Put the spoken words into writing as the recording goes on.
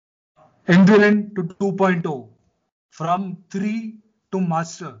Endurance to 2.0, from 3 to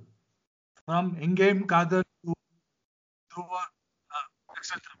master, from in-game Kader to Dhruva,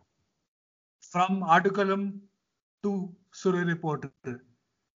 etc. From Adukalam to Surya Reporter.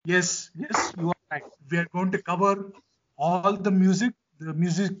 Yes, you are right. We are going to cover all the music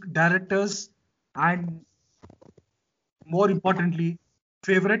directors, and more importantly,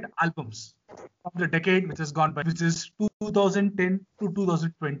 favorite albums of the decade which has gone by, which is 2010 to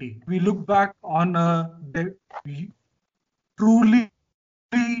 2020. We look back on a truly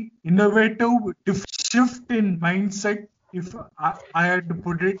innovative shift in mindset, if I had to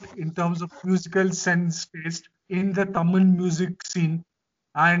put it in terms of musical sense taste in the Tamil music scene.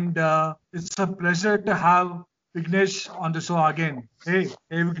 And it's a pleasure to have Vignesh on the show again. Hey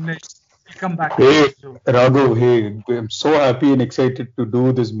Vignesh, welcome back to Hey, the show. Raghu, hey, I'm so happy and excited to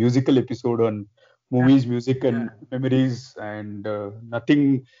do this musical episode on Yeah, movies, music, yeah, and memories. And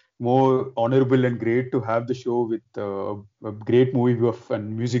nothing more honorable and great to have the show with a great movie buff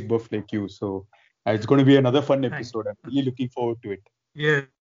and music buff like you. So it's going to be another fun thank episode. I'm really looking forward to it. you. Yeah,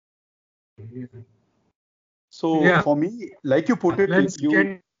 So yeah. for me, like you put it, Let's you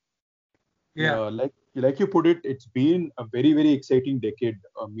get, yeah, yeah, like you put it, it's been a very exciting decade,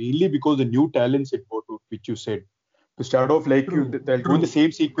 mainly because the new talents it brought, which you said. To start off, like you, true, they'll go in the true,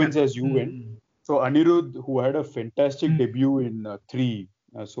 same sequence correct. as you went. So Anirudh, who had a fantastic debut in Three.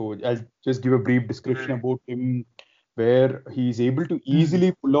 So I'll just give a brief description Right. about him, where he's able to Mm,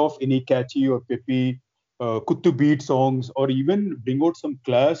 easily pull off any catchy or peppy kuttu beat songs, or even bring out some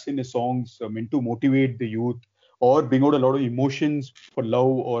class in his songs meant to motivate the youth, or bring out a lot of emotions for love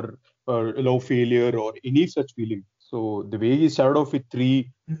or love failure or any such feeling. So the way he started off with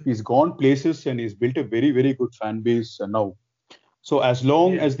Three, mm, he's gone places and he's built a very good fan base now. So as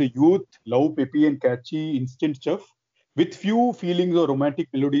long yeah, as the youth love peppy and catchy instant stuff, with few feelings or romantic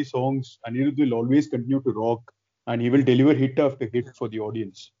melody songs, Anirudh will always continue to rock and he will deliver hit after hit yeah, for the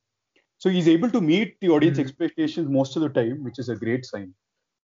audience. So he's able to meet the audience mm, expectations most of the time, which is a great sign.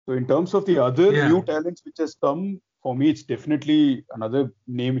 So in terms of the other yeah, new talents which has come, for me, it's definitely another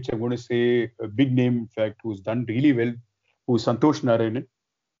name which I'm going to say, a big name, in fact, who's done really well, who's Santosh Narayanan.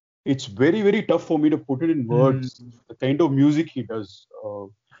 It's very tough for me to put it in mm, words, the kind of music he does.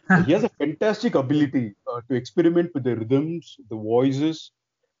 He has a fantastic yeah, ability to experiment with the rhythms, the voices,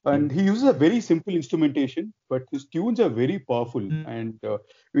 and he uses a very simple instrumentation, but his tunes are very powerful, mm, and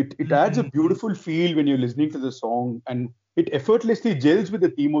it adds a mm, beautiful feel when you're listening to the song, and it effortlessly gels with the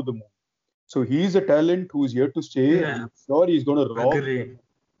theme of the movie. So he's a talent who's here to stay, and yeah, I'm sure he's going to rock agree.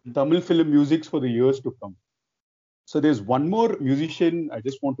 Tamil film musics for the years to come. So there's one more musician I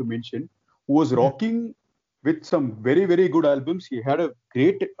just want to mention who was Mm, rocking with some very good albums. He had a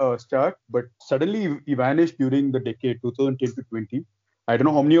great start, but suddenly he vanished during the decade 2010 to 20. I don't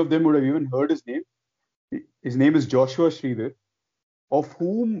know how many of them would have even heard his name. His name is Joshua Sridhar, of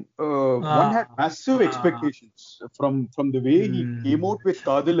whom one had ah, massive ah, expectations from the way he came mm, out with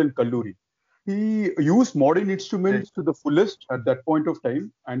Kadal and Kalluri. He used modern right, instruments to the fullest at that point of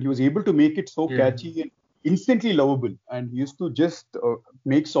time, and he was able to make it so yeah, catchy and instantly lovable. And he used to just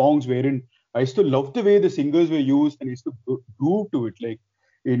make songs wherein I used to love the way the singers were used, and I used to groove to it. Like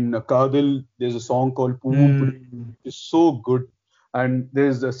in Kadal, there's a song called Poom Puri, mm, which is so good. And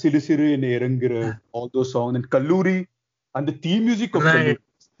there's Siru Siru and Erangira, all those songs. And Kalluri, and the theme music of right, Kalluri,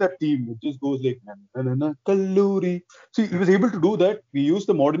 that theme, it just goes like na na na na Kalluri. See, he was able to do that. We use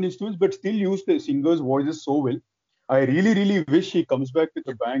the modern instruments, but still use the singers' voices so well. I really wish he comes back with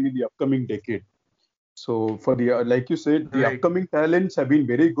a yeah, bang in the upcoming decade. So for the like you said, the right, upcoming talents have been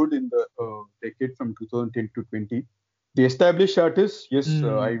very good in the decade from 2010 to 20. The established artists, yes, mm,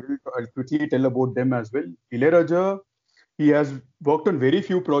 I'll quickly tell about them as well. Ilayaraja, he has worked on very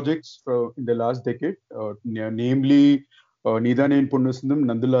few projects in the last decade, namely Nidane Punnasundam,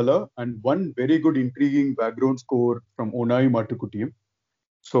 Nandalala, and one very good intriguing background score from Onai Matukutiyam.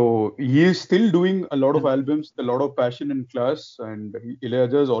 So he is still doing a lot of mm, albums, a lot of passion and class. And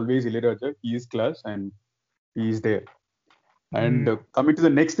Ilayaraja is always Ilayaraja. He is class and he is there. And mm. coming to the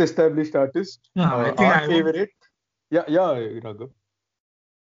next established artist, Yeah, I think our I want, favorite, yeah, Raghav.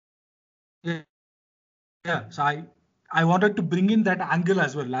 yeah, yeah. So I wanted to bring in that angle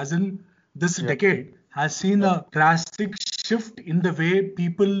as well, as in this Yeah, decade has seen yeah, a drastic shift in the way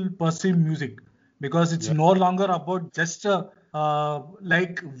people perceive music, because it's yeah, no longer about just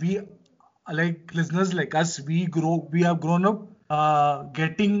like like listeners like us, we have grown up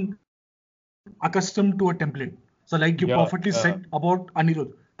getting accustomed to a template. So, like you yeah, perfectly yeah, said about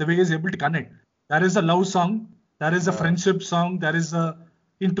Anirudh, the way he's able to connect. There is a love song, there is a yeah, friendship song, there is a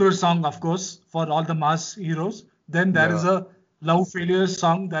intro song, of course, for all the mass heroes. Then there yeah, is a love failure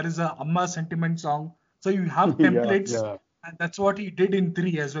song. There is a Amma sentiment song. So you have Yeah, templates, yeah, and that's what he did in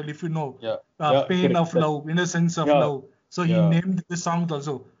 3 as well. If you know, yeah, yeah. pain Correct. of love, innocence of Yeah, love. So he yeah. named the songs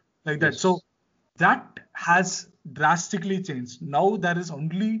also like that. So Yes, that has drastically changed. Now there is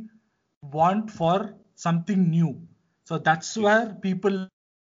only want for something new. So that's yes. where people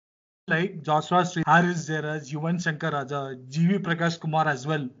like Joshua Tree, Haris Jairaj, Yuvan Shankar Raja, G.V. Prakash Kumar as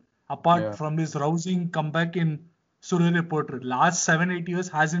well, apart Yeah. from his rousing comeback in Surya Portrait. Last 7-8 years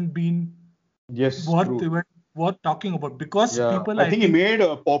hasn't been Yes, worth true. even worth talking about because Yeah, people, I I think he think, made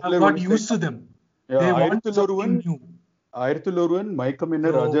have popular got ones like used to them. yeah, They want something Ayirthulorvan, new. Ayirthulorvan,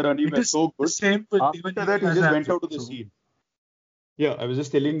 Maikamina So Rajarani it were is so the good. same with even After that, he just Ilayaraja went as well. out of the So scene. Yeah, I was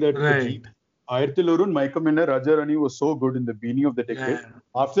just telling that the right, Ayirthulorvan, Maikamina Rajarani was so good in the beginning of the decade.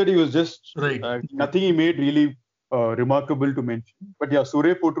 yeah, After that, he was just right, nothing he made really remarkable to mention. But yeah,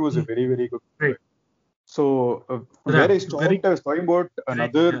 Surya Potru was a mm, very, very good right, comeback. So from where yeah, I very stopped, I was talking about great,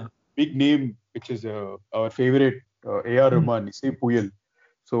 another yeah, big name, which is our favorite A.R. mm, Rahman, Isai Puyal.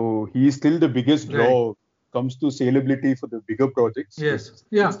 So he is still the biggest right, draw comes to saleability for the bigger projects with yes,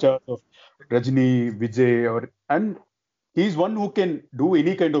 yeah, stars of Rajni, Vijay, and he's one who can do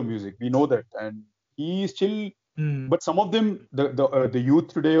any kind of music. We know that, and he is still. mm, But some of them, the youth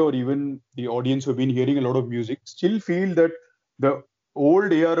today, or even the audience who've been hearing a lot of music, still feel that the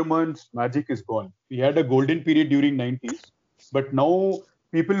old A.R. Rahman's magic is gone. We had a golden period during 90s, but now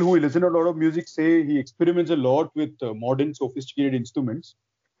people who listen to a lot of music say he experiments a lot with modern sophisticated instruments,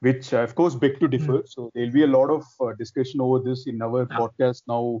 which of course beg to mm, differ. So there'll be a lot of discussion over this in our yeah, podcast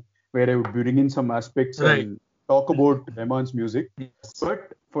now, where I would bring in some aspects right, and talk about mm, Rahman's music. yes,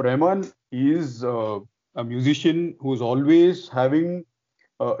 But for Rahman, he is a musician who's always having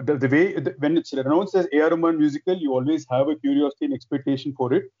when it's announced as A.R. Rahman musical, you always have a curiosity and expectation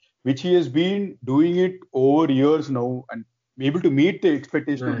for it, which he has been doing it over years now and able to meet the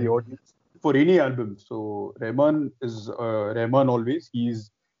expectation of the right, audience for any album. So Rahman is Rahman always.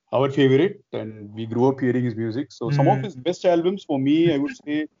 He's our favorite, and we grew up hearing his music. So some of mm, his best albums for me, I would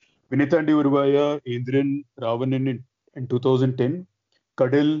say Vinitandi Urvaya, Indran, Ravanan in 2010,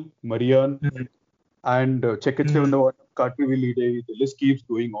 Kadal, Marian, mm, and mm. Chekachevanda, Kartavili Day, the list keeps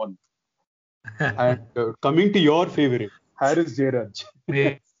going on. And coming to your favorite, Harris Jairaj.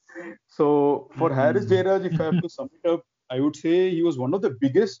 Yeah, So for Harris mm, Jairaj, if I have to sum it up, I would say he was one of the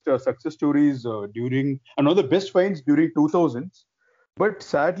biggest success stories during, and one of the best finds during 2000s. But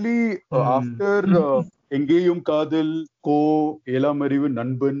sadly, mm, after Engeyum Kadal, Ko, Ela Marivu,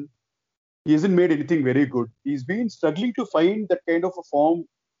 Nanban, he hasn't made anything very good. He's been struggling to find that kind of a form,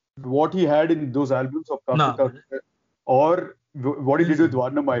 what he had in those albums of Kaku no, but Kaku, or what he did with listen,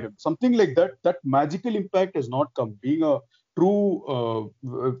 Varnamairam. Something like that. That magical impact has not come. Being a true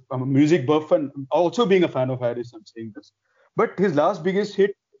music buff and also being a fan of Harris, I'm saying this. But his last biggest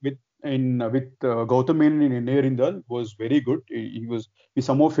hit with Gautam Menon in Inayarindal was very good. We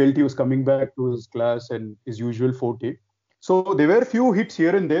somehow felt he was coming back to his class and his usual forte. So there were a few hits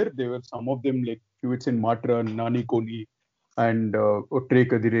here and there. There were some of them like few hits in Matra, Nani Koni, and Otre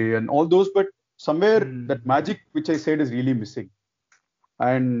Kadire and all those. But somewhere that mm, magic which I said is really missing.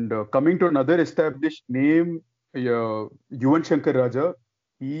 And coming to another established name, Yuvan Shankar Raja,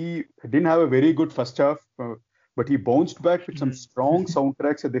 he didn't have a very good first half, but he bounced back with some mm, strong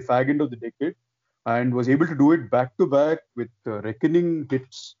soundtracks at the fag end of the decade and was able to do it back to back with reckoning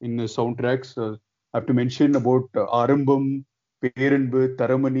hits in the soundtracks. I have to mention about Arambam, Peranbu,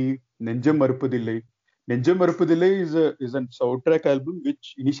 Taramani, Nenjam Marupudillai. Nenjam Marupudillai is a soundtrack album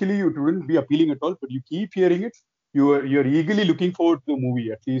which initially it wouldn't be appealing at all, but you keep hearing it, you're eagerly looking forward to the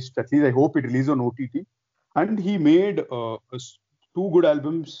movie. At least I hope it releases on OTT. And he made two good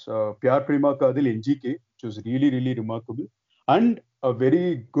albums, Pyar Prema Kadil NGK, which was really really remarkable, and a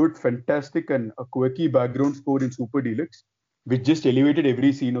very good, fantastic, and a quirky background score in Super Deluxe, which just elevated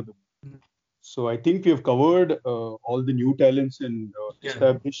every scene of the movie. mm, So I think we have covered all the new talents and yeah,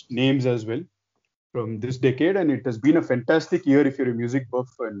 established names as well from this decade, and it has been a fantastic year if you're a music buff.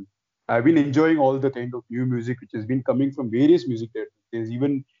 And I've been enjoying all the kind of new music which has been coming from various music directors. There's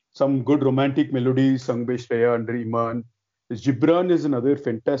even some good romantic melodies sung by Shreya under Iman. Gibran is another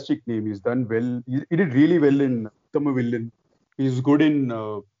fantastic name. He's done well. He did really well mm, in Uttama Villain. He's good in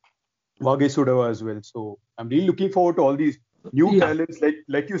Vage Sudava as well. So I'm really looking forward to all these new yeah, talents.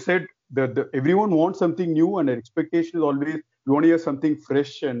 Like you said, everyone wants something new, and their expectation is always we want to hear something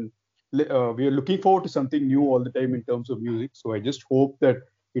fresh, and we are looking forward to something new all the time in terms of music. So I just hope that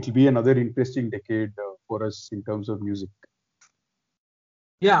it'll be another interesting decade for us in terms of music.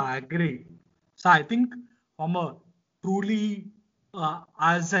 yeah, I agree. So I think from a truly,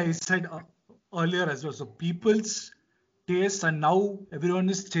 as I said earlier as well, so people's taste, and now everyone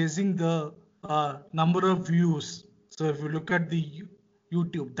is chasing the number of views. So if you look at the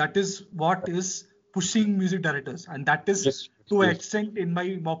YouTube, that is what is pushing music directors, and that is Yes, to an yes, extent, in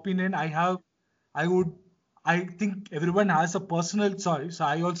my opinion, I would, I think everyone has a personal choice.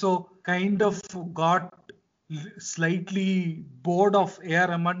 I also kind of got slightly bored of A.R.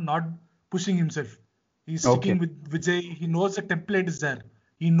 Rahman not pushing himself. He's okay. sticking with Vijay. He knows the template is there.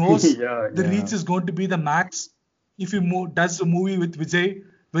 He knows Yeah, the yeah, reach is going to be the max if he does a movie with Vijay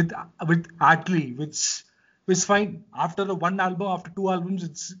with Atlee, which is fine. After one album, after two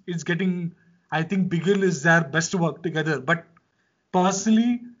albums, it's getting. I think Bigil is their best work together. But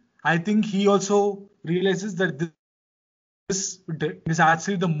personally, I think he also realizes that this is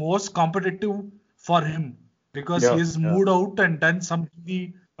actually the most competitive for him because he yeah, has yeah, moved out and done some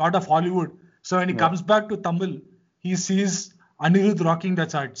lot of Hollywood. So when he yeah, comes back to Tamil, he sees Anirudh rocking the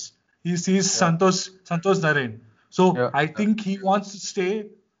charts. He sees yeah, Santosh Narayan. So yeah, I yeah, think he wants to stay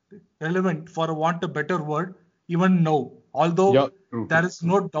relevant, for want a better word, even now. yeah, Although true, there true, is true.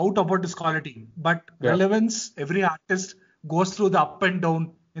 no doubt about his quality, but Yeah, relevance, every artist goes through the up and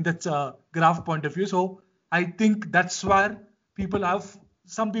down in that graph point of view. So I think that's where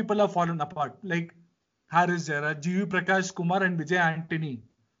some people have fallen apart, like Harris Jara, G.V. Prakash Kumar, and Vijay Antony,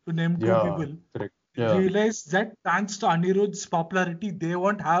 to name two yeah, people. correct. They Yeah, realize that thanks to Anirudh's popularity, they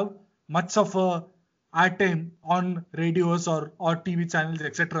won't have much of a airtime on radios or TV channels,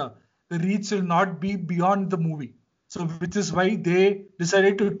 etc. The reach will not be beyond the movie. So, which is why they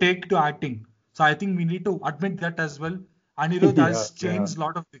decided to take to acting. So, I think we need to admit that as well. Anirudh yeah, has yeah, changed a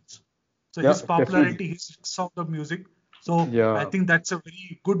lot of things. So, yeah, his definitely. popularity, his sound of music. So, I Yeah, think that's a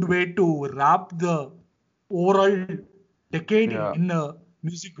very good way to wrap the overall decade yeah, in a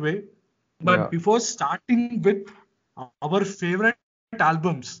music way. But yeah, before starting with our favorite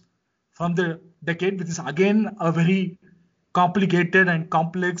albums from the decade, which is again a very complicated and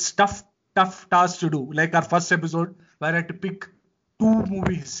complex, tough task to do. Like our first episode, where I had to pick two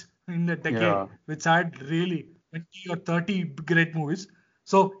movies in the decade, yeah, which had really 20 or 30 great movies.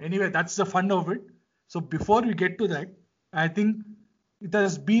 So anyway, that's the fun of it. So before we get to that, I think it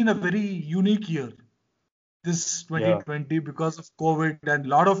has been a very unique year, this yeah, 2020, because of COVID and a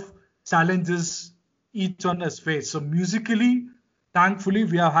lot of challenges each one has faced. So musically, thankfully,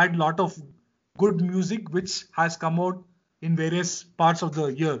 we have had a lot of good music which has come out in various parts of the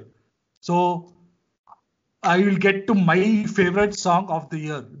year. So I will get to my favorite song of the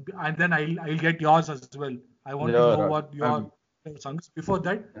year, and then I'll get yours as well. I want to yeah, know Raj. what your favorite songs. Before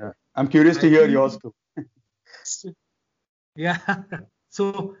that, Yeah, I'm curious I to hear think yours too. yeah.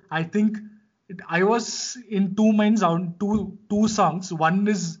 So I think I was in two minds on two songs. One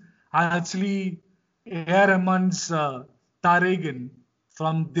is actually A.R. Rahman's Taregin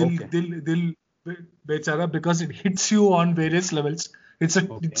from Okay, Dil Bechara, because it hits you on various levels.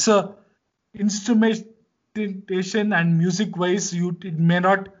 okay, It's a instrumentation and music wise, it may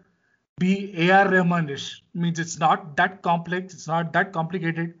not be A.R. Rahmanish. Means it's not that complex, it's not that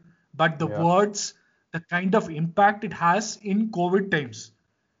complicated, but the yeah, words, the kind of impact it has in COVID times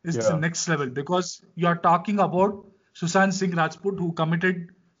is the yeah, next level, because you're talking about Sushant Singh Rajput, who committed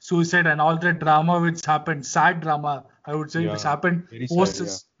suicide, and all the drama which happened, sad drama, I would say, which yeah. happened Very sad. post Yeah,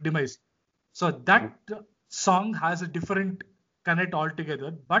 his demise. So true. that song has a different connect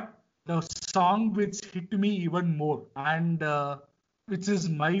altogether. But the song which hit me even more, and which is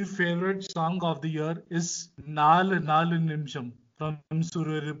my favorite song of the year, is Naal Naal Nimsham from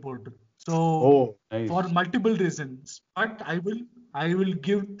Surya Report. So Oh, for nice. multiple reasons, but I will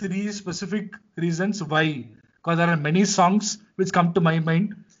give three specific reasons why, because there are many songs which come to my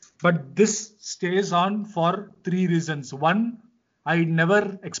mind, but this stays on for three reasons. One, I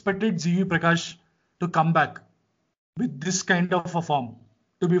never expected GV Prakash to come back with this kind of a form.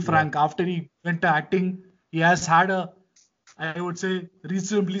 To be Yeah, frank, after he went to acting, he has had a, I would say,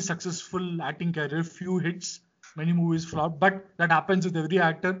 reasonably successful acting career. Few hits, many movies flopped, but that happens with every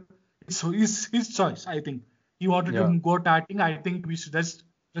actor. It's his choice, I think. He wanted to yeah. go to acting. I think we should just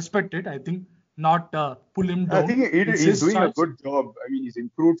respect it. I think not pull him I down. think It's he's his doing a choice. good job. I mean, he's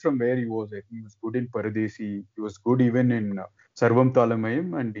improved from where he was. I think he was good in Paradesi. He was good even in Sarvam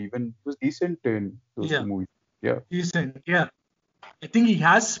Talamayam, and even he was decent in those Yeah, movies. Yeah, decent. Yeah, I think he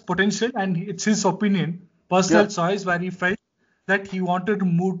has potential, and it's his opinion, yeah, personal choice, where he felt that he wanted to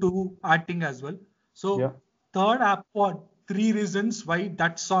move to acting as well. yeah. So, third app for three reasons why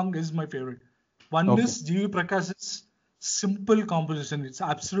that song is my favorite. One Okay. is G.V. Prakash's simple composition. It's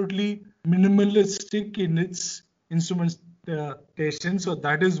absolutely minimalistic in its instrumentation. So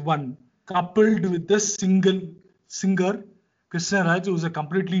that is one. Coupled with the single singer Krishna Raj, who's a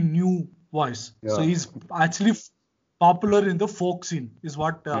completely new voice. So Yeah. he's actually popular in the folk scene, is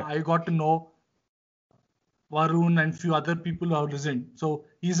what Yeah. I got to know. Varun and few other people who have listened. So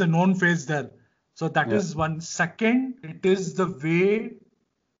he's a known face there. So that Yeah. is one. Second, it is the way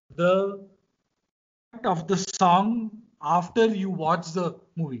the of the song after you watch the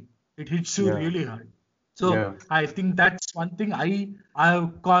movie. It hits you Yeah. really hard. So Yeah. I think that's one thing I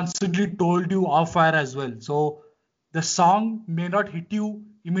have constantly told you off air as well. So the song may not hit you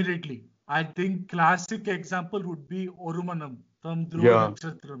immediately. I think classic example would be Orumanam from Dhruva Yeah.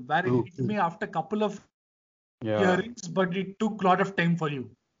 Nakshatram, where it True. hit True. me after a couple of Yeah. hearings, but it took a lot of time for you.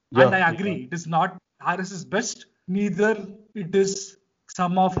 And Yeah. I Yeah. agree, it is not Harris's best, neither it is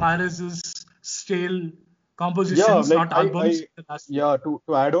some of Harris's stale Yeah, compositions, like not albums. The last yeah,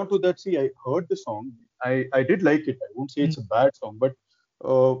 to add on to that, see, I heard the song. I did like it. I won't say it's mm, a bad song, but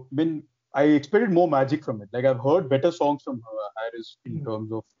when I expected more magic from it. Like I've heard better songs from Harris in mm,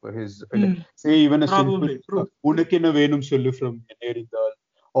 terms of his, like, mm, say, even a simple probably true. Unakina Venum Sollu from Nerindal,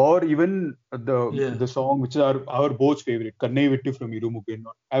 or even Yeah, the song which is our both favorite, Kannai Vittu from Irumugen.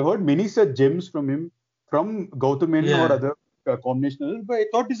 I've heard many such gems from him, from Gautam Menon or yeah, other combination, but I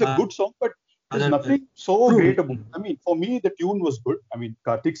thought it's a uh, good song, but there's other nothing so true. great about it. I mean, for me, the tune was good. I mean,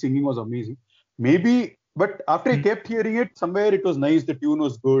 Karthik singing was amazing. Maybe, but after I Mm, kept hearing it, somewhere it was nice. The tune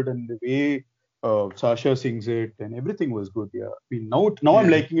was good, and the way Sasha sings it and everything was good. Yeah. I mean, now I'm yeah,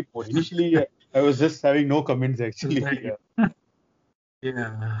 liking it more. Initially, I was just having no comments actually. right. Yeah.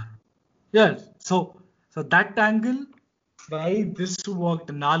 Yeah, yeah. So that angle, why this worked,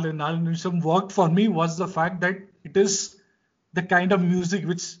 Nalu Nisham worked for me was the fact that it is the kind of music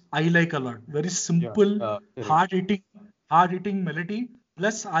which I like a lot. Very Yeah. simple, Correct. hard hitting melody.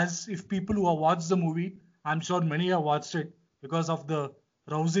 Plus, as if people who have watched the movie, I'm sure many have watched it because of the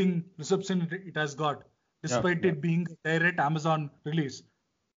rousing reception it has got, Yeah. despite Yeah. it being a direct Amazon release.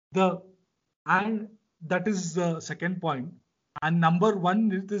 The and that is the second point. And number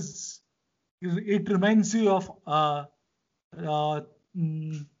one, it reminds you of uh,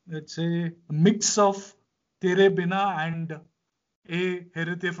 let's say a mix of Tere Bina and A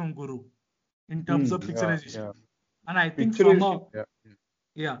Herite from Guru in terms of Yeah. picturization. Yeah. And I think Picturization.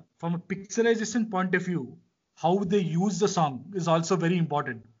 Yeah. from a picturization point of view, how they use the song is also very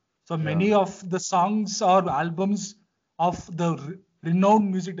important. So Yeah. many of the songs or albums of the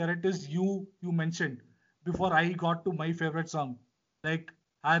renowned music directors you mentioned before I got to my favorite song, like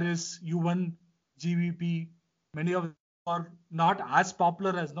Harris, U1, GVP, many of them are not as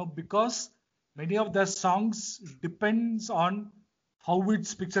popular as now because many of their songs depends on how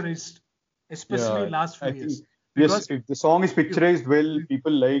it's picturized, especially Yeah. last few I think years. yes, Because if the song is if, picturized well, if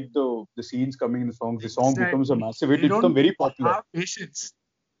people like the scenes coming in the songs. The song becomes a exactly massive hit. they It become don't very popular. have patience,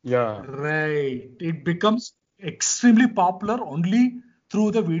 Yeah. right? It becomes extremely popular only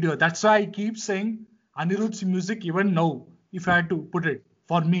through the video. That's why I keep saying Anirudh's music even now, if I had to put it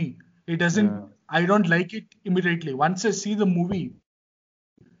for me, it doesn't. Yeah. I don't like it immediately. Once I see the movie,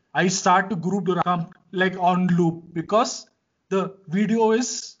 I start to group to like on loop because the video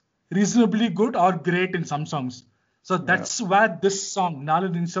is reasonably good or great in some songs. So Yeah. that's where this song,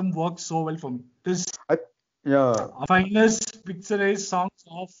 Naladinsam, works so well for me. This I, yeah. finest picturized songs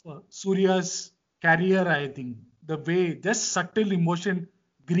of Surya's career, I think. The way, just subtle emotion,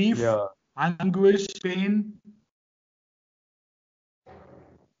 grief, Yeah. anguish, pain.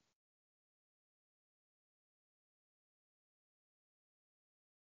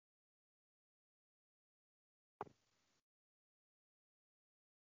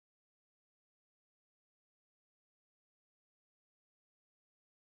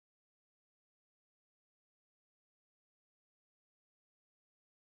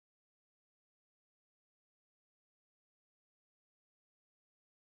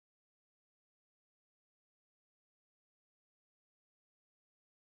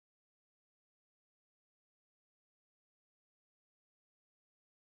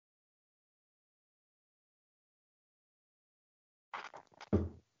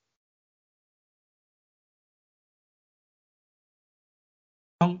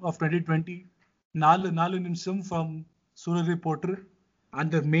 Song of 2020, Nalu Nimsam from Surya Reporter. And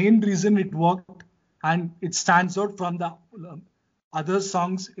the main reason it worked and it stands out from the other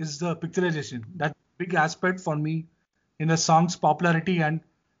songs is the picturization. That big aspect for me in a song's popularity and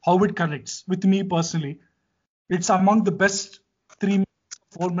how it connects with me personally. It's among the best 3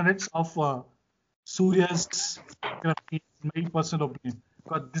 4 minutes of Surya's filmography, in my personal opinion.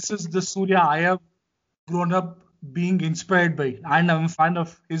 Because this is the Surya I have grown up being inspired by, and I'm a fan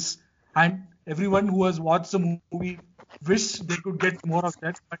of his. And everyone who has watched the movie wish they could get more of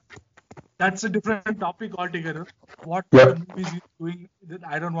that. But that's a different topic altogether. What the Yep. movie is doing,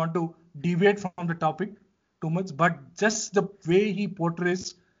 I don't want to deviate from the topic. too much, but just the way he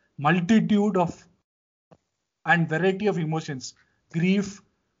portrays multitude of and variety of emotions, grief,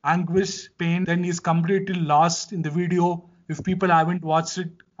 anguish, pain. Then he's completely lost in the video. If people haven't watched it,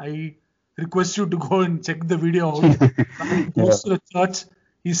 I request you to go and check the video out. When he Yeah, goes to the church,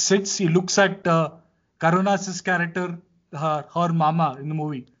 he sits, he looks at Karuna's character, her mama in the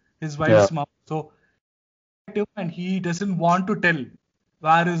movie, his yeah, wife's mom. So him and he doesn't want to tell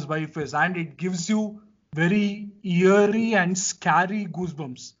where his wife is, and it gives you very eerie and scary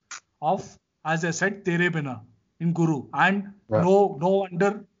goosebumps of, as I said, Tere Bina in Guru. And yeah. no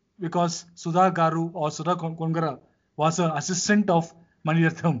wonder, because Sudha Garu or Sudha Kongara was an assistant of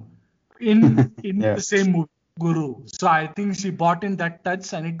Maniratnam in Yeah. the same movie, Guru. So I think she bought in that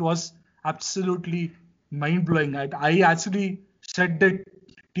touch, and it was absolutely mind blowing. I actually shed a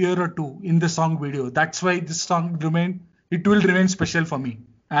tear or two in the song video. That's why this song it will remain special for me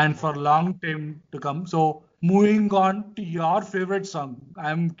and for a long time to come. So moving on to your favorite song,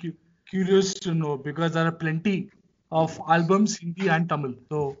 I'm curious to know, because there are plenty of albums Hindi and Tamil.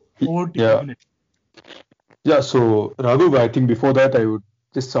 So over to you, Yeah. Vinay. Yeah, so Raghu, I think before that I would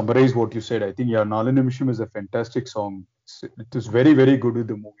just summarize what you said. I think yeah, Nala Nimisham is a fantastic song. It was very, very good with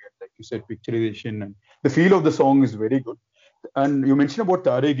the movie. And like you said, picturization and the feel of the song is very good. And you mentioned about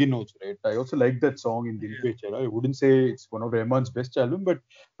Tare Gin also, right? I also like that song in Dil Yeah, Pe Chera. I wouldn't say it's one of Rahman's best album, but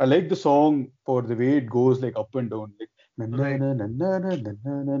I like the song for the way it goes like up and down. Like na na right. na na na na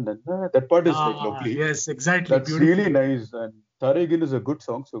na na na na. That part is like lovely. Yes, exactly. That's really Beautifully. nice. And Tare Gin is a good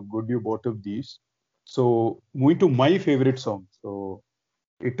song, so good you bought up these. So moving to my favorite song. So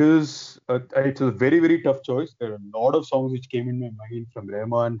it's a very very tough choice. There are a lot of songs which came in my mind from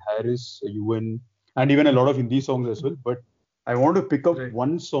Rahman, Harris, UN, and even a lot of Hindi songs as well. But I want to pick up Right.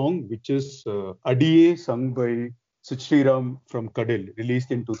 one song which is Adiye, sung by Sid Ram from Kadil,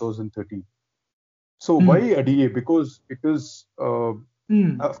 released in 2013. So why Hmm. Adiye? Because it is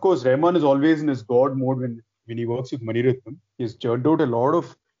Hmm. of course, Rahman is always in his God mode when he works with Mani Ratnam. He's churned out a lot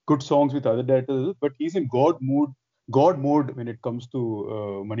of good songs with other directors, but he's in God mode when it comes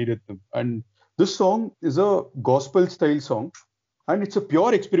to Mani Ratnam. And this song is a gospel style song, and it's a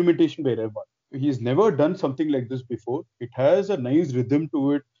pure experimentation by Rahman. He's never done something like this before. It has a nice rhythm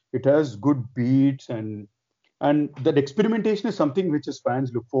to it. It has good beats, and that experimentation is something which his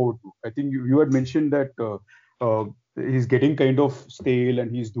fans look forward to. I think you had mentioned that uh, he's getting kind of stale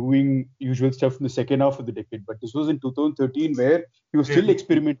and he's doing usual stuff in the second half of the decade. But this was in 2013 where he was still Really.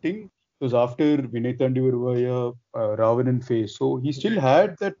 experimenting. It was after Vinay Tandivarvaya, Ravan and Face. So he still Right.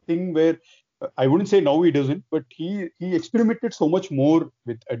 had that thing where I wouldn't say now he doesn't, but he experimented so much more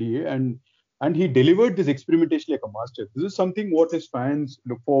with Adiye and he delivered this experimentation like a master. This is something what his fans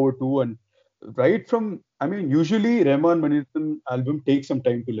look forward to, and right from I mean, usually Rahman Manirathan album takes some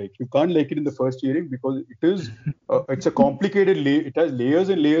time to like. You can't like it in the first hearing because it's a complicated it has layers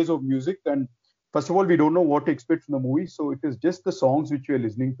and layers of music, and first of all we don't know what to expect from the movie, so it is just the songs which you are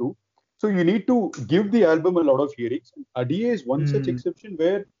listening to. So you need to give the album a lot of hearings. Adiye is one such Hmm. exception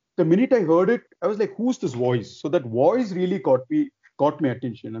where the minute I heard it, I was like, who's this voice? So that voice really caught my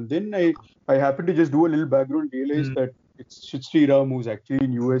attention, and then I happened to just do a little background, realize Hmm. that it's Shit Sri Ram who's actually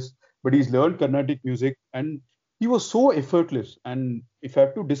in US, but he's learned Carnatic music and he was so effortless. And if I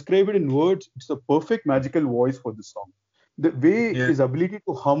have to describe it in words, it's a perfect magical voice for this song. The way Yeah. his ability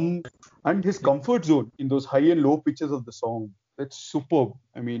to hum and his comfort zone in those high and low pitches of the song, that's superb.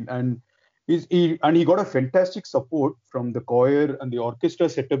 I mean, and he got a fantastic support from the choir and the orchestra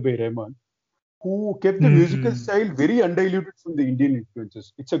set up by Rahman, who kept the musical Hmm. style very undiluted from the Indian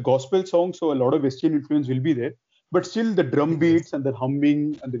influences. It's a gospel song, so a lot of Western influence will be there, but still the drum Yes. beats and the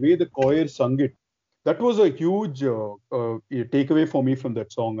humming and the way the choir sung it, that was a huge takeaway for me from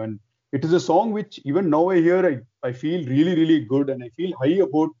that song. And it is a song which even now I hear, I feel really, really good, and I feel high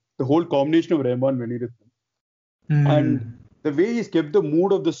about the whole combination of Rahman Manirathan. And Hmm. the way he's kept the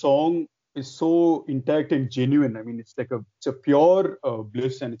mood of the song is so intact and genuine. I mean, it's a pure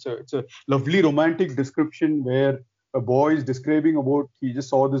bliss, and it's a lovely romantic description where a boy is describing about he just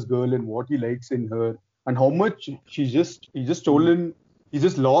saw this girl and what he likes in her and how much he just stolen he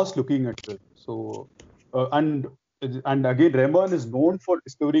just lost looking at her. So uh, and and again, Rahman is known for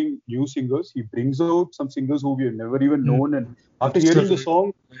discovering new singers. He brings out some singers who we have never even Hmm. known, and after hearing the Absolutely.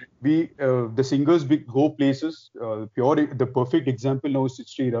 song, the singers go places. The perfect example now is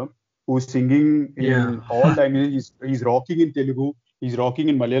Sri Ram, who's singing Yeah. in all languages. He's rocking in Telugu, he's rocking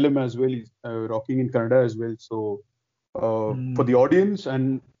in Malayalam as well, he's rocking in Kannada as well. So for the Hmm. audience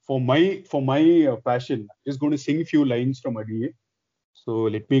and for my passion, I'm just going to sing a few lines from Adiye. So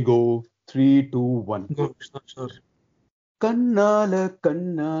let me go. Three, two, one. Go. Sure. Sure. கண்ணால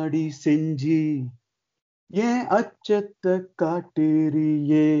கண்ணாடி செஞ்சு ஏன் அச்சத்தை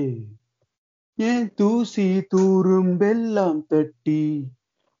காட்டேரியே ஏன் தூசி தூறும்பெல்லாம் தட்டி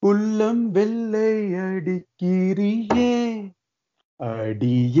உள்ளம் வெள்ளை அடிக்கிறியே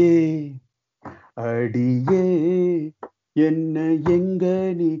அடியே அடியே என்ன எங்க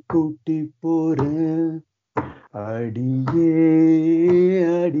நீ கூட்டி போற அடியே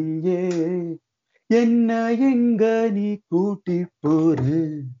அடியே என்ன எங்க நீ கூட்டி போற.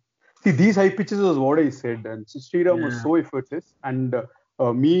 See, these high pitches was what I said, and Sriram was Yeah. so effortless. And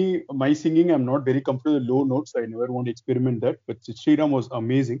my singing, I'm not very comfortable with low notes. I never want to experiment that. But Sriram was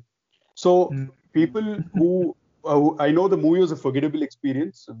amazing. So Mm. people who I know the movie was a forgettable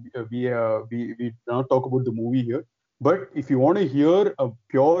experience. We now talk about the movie here. But if you want to hear a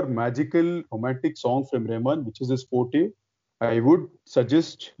pure magical romantic song from Rahman, which is his forte, I would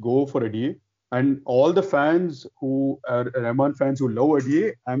suggest go for Adiye. And all the fans who are Rahman fans who love Adiye,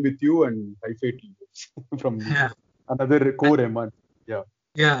 I'm with you and I fate you from me. Yeah. Another core Rahman. Yeah.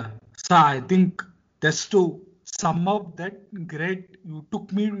 Yeah. So I think just to sum up that, great, you took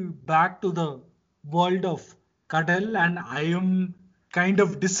me back to the world of Cuddle, and I am kind of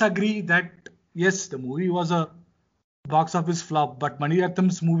disagree that yes, the movie was a box office flop, but Mani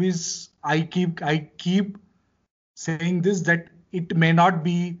Ratnam's movies, I keep saying this, that it may not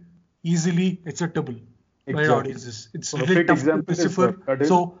be easily acceptable by Exactly. audiences. It's really Perfect tough to example is decipher. Cuddle,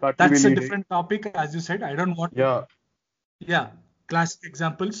 So that's a Katilveli, right? different topic, as you said. I don't want to, Yeah. yeah, classic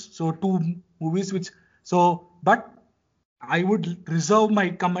examples. So two movies which, so, but I would reserve my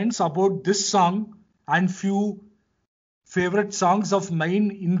comments about this song and few favorite songs of mine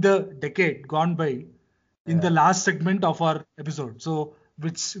in the decade gone by in the Yeah. last segment of our episode. So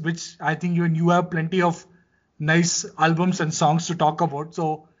which I think you have plenty of nice albums and songs to talk about. So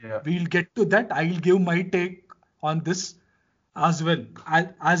Yeah. we'll get to that. I'll give my take on this as well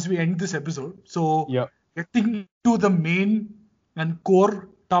as we end this episode. So Yeah. getting to the main and core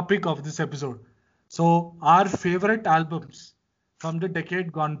topic of this episode. So our favorite albums from the decade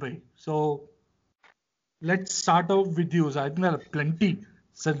gone by. So let's start off with you. So I think there are plenty.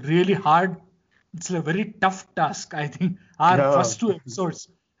 It's a really hard, it's a very tough task. I think our Yeah. first two episodes,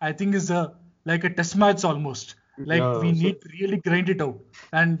 I think, is a like a test match almost. Like we Yeah. So, need to really grind it out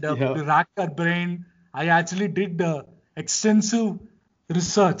and yeah. rack our brain. I actually did extensive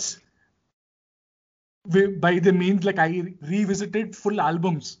research by the means like I revisited full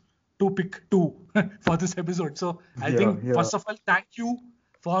albums to pick two for this episode. So I Yeah. think Yeah. first of all, thank you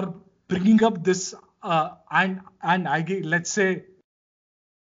for bringing up this and let's say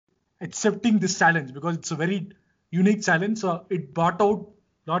accepting this challenge because it's a very unique challenge. So it brought out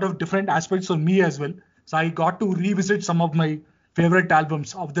a lot of different aspects for me as well. So I got to revisit some of my favorite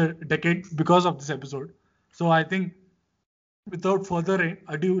albums of the decade because of this episode. So I think without further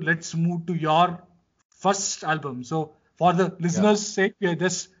ado, let's move to your first album. So, for the Yeah. listeners' sake, we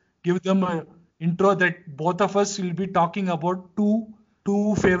just give them a intro that both of us will be talking about two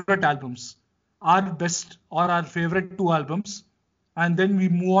favorite albums, our best or our favorite two albums, and then we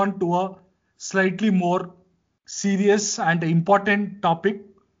move on to a slightly more serious and important topic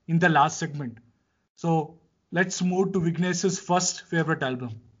in the last segment. So, let's move to Vignesh's first favorite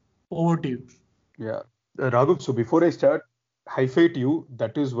album. Over to you. Yeah. Raghav, so before I start, high fight you.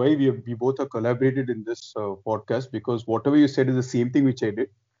 That is why we both have collaborated in this podcast because whatever you said is the same thing which I did.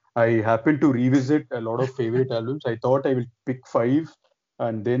 I happened to revisit a lot of favorite albums. I thought I will pick five,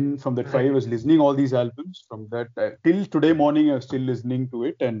 and then from that five, I Right. was listening all these albums. From that till today morning, I was still listening to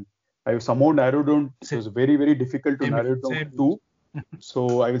it, and I somehow narrowed down. It Same, was very difficult to same here. narrow it down to Same here. two.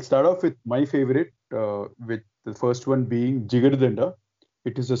 So I will start off with my favorite, with the first one being Jigardanda.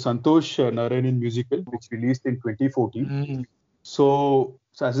 It is a Santosh Narayanan musical which released in 2014. Mm, So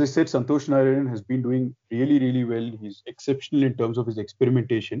as I said, Santosh Narayanan has been doing really well. He's exceptional in terms of his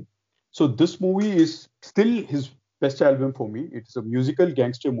experimentation. So this movie is still his best album for me. It's a musical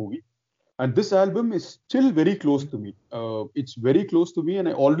gangster movie. And this album is still very close to me. It's very close to me, and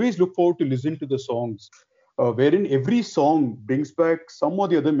I always look forward to listen to the songs, wherein every song brings back some or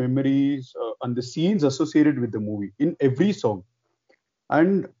the other memories and the scenes associated with the movie in every song.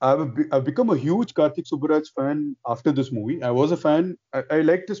 And I've become a huge Karthik Subbaraj fan after this movie. I was a fan. I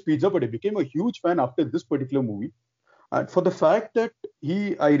liked his pizza, but I became a huge fan after this particular movie. And for the fact that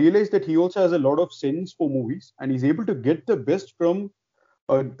I realized that he also has a lot of sense for movies, and he's able to get the best from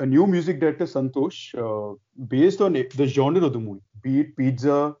a new music director, Santosh, based on the genre of the movie, be it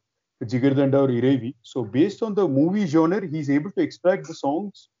pizza, Jigardanda, or Irevi. So, based on the movie genre, he's able to extract the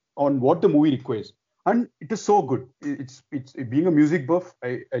songs on what the movie requires, and it is so good. It's being a music buff.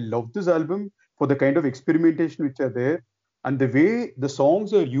 I love this album for the kind of experimentation which are there, and the way the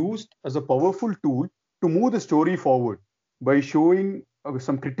songs are used as a powerful tool. to move the story forward by showing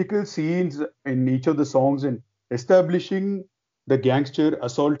some critical scenes in each of the songs and establishing the gangster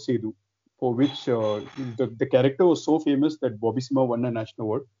Assault Sedu, for which the character was so famous that Bobby Sima won a national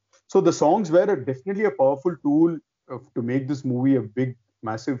award. So the songs were definitely a powerful tool to make this movie a big,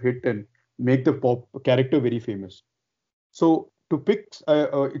 massive hit and make the pop character very famous. So to pick,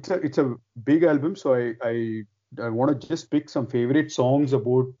 it's a big album. So I want to just pick some favorite songs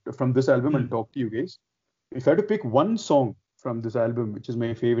about from this album and Hmm. talk to you guys. If I had to pick one song from this album, which is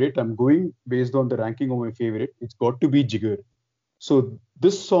my favorite, I'm going based on the ranking of my favorite. It's got to be Jigger. So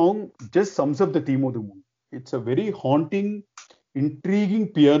this song just sums up the theme of the movie. It's a very haunting, intriguing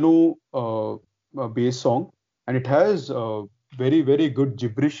piano bass song, and it has very very good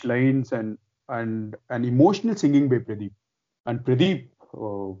gibberish lines and an emotional singing by Pradeep. And Pradeep,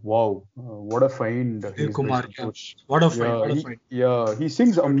 wow, what a find Dev he's been Kumar, yeah. composed. What a fight, Yeah, what a he fight. yeah he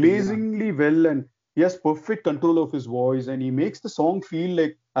sings Absolutely, yeah. amazingly well, and he has perfect control of his voice, and he makes the song feel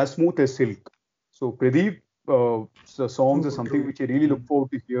like as smooth as silk. So Pradeep, the songs are True, something true. which I really Hmm. look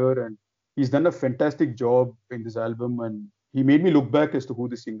forward to hear, and he's done a fantastic job in this album, and he made me look back as to who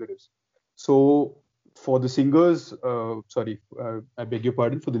the singer is. So for the singers, I beg your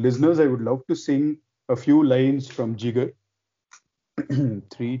pardon, for the listeners, I would love to sing a few lines from Jigar.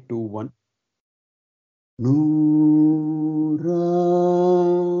 Three, two, one.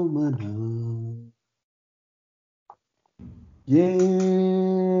 Nooramana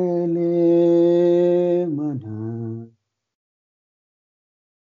yele mana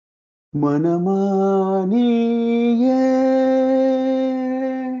manamani ye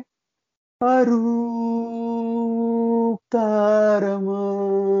aruktarama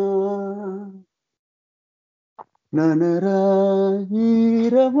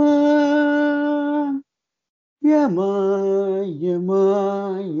nanarahirama yama yama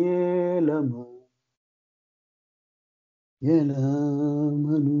yelama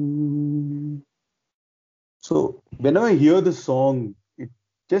yelamanu. So whenever I hear the song, it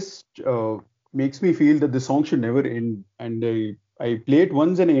just makes me feel that the song should never end. And I play it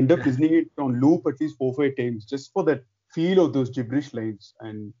once and I end up Yeah. listening it on loop at least 4 5 times just for that feel of those gibberish lines.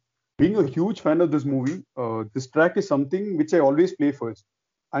 And being a huge fan of this movie, this track is something which I always play first.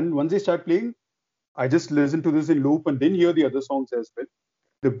 And once I start playing, I just listen to this in loop and then hear the other songs as well.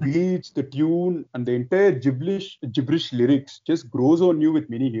 The beats, the tune, and the entire gibberish lyrics just grows on you with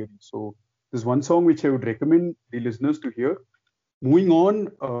many hearings. So there's one song which I would recommend the listeners to hear. Moving on,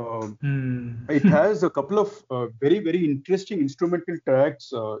 Hmm. it has a couple of very very interesting instrumental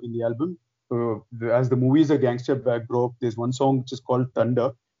tracks in the album. As the movie is a gangster backdrop, there's one song which is called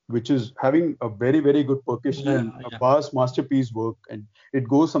Thunder, which is having a very very good percussion Yeah, and a yeah. bass masterpiece work, and it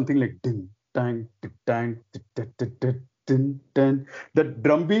goes something like ding dang dang ding dang. The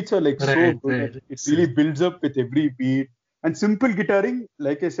drum beats are like so Right, good, and right. it Yes, really yes. builds up with every beat. And simple guitaring,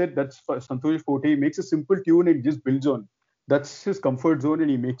 like I said, that's Santosh Forte. He makes a simple tune and just builds on. That's his comfort zone, and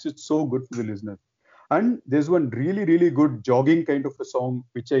he makes it so good for the listener. And there's one really, really good jogging kind of a song,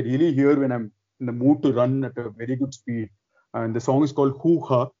 which I really hear when I'm in the mood to run at a very good speed. And the song is called Hoo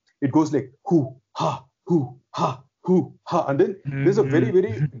Ha. It goes like hoo ha, hoo ha, hoo ha. And then there's a very, Hmm.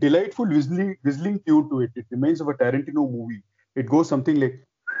 very delightful whistling tune to it. It reminds of a Tarantino movie. It goes something like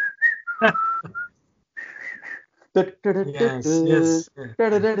that, Yes, yes. Yeah.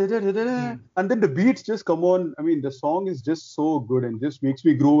 Hmm. and then the beats just come on. I mean, the song is just so good and just makes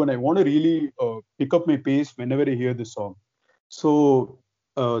me groove, and I want to really pick up my pace whenever I hear this song. So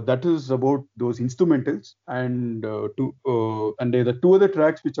that is about those instrumentals, and there are two other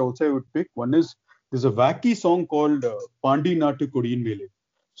tracks which also I would pick. One is there's a wacky song called Pandi Natu Kodin Vele.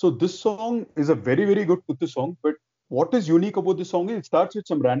 So this song is a very very good Kuttu song, but what is unique about this song is it starts with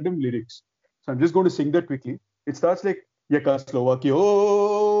some random lyrics. So I'm just going to sing that quickly. It starts like Yekoslovakia,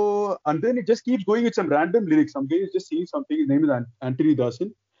 oh, and then it just keeps going with some random lyrics. Some guy is just saying something. His name is Anthony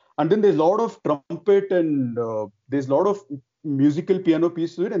Dasan, and then there's a lot of trumpet and there's a lot of musical piano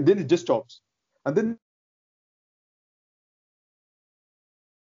piece to it, and then it just stops. And then there's one line which is like,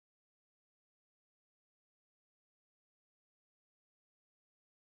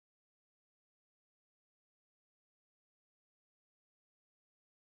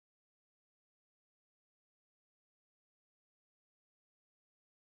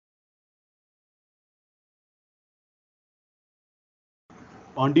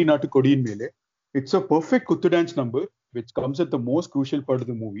 Pandi Natu Kodin Mele. It's a perfect Kuttu dance number, which comes at the most crucial part of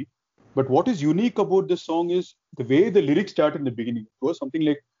the movie. But what is unique about this song is the way the lyrics start in the beginning. It goes something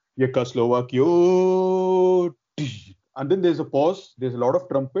like Yekoslovakio, and then there's a pause. There's a lot of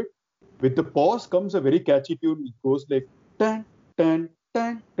trumpet. With the pause comes a very catchy tune. It goes like tan tan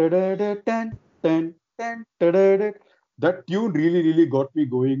tan da da da tan tan That tune really got me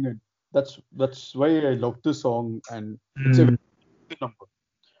going, and that's why I love the song, and it's a Mm. good number.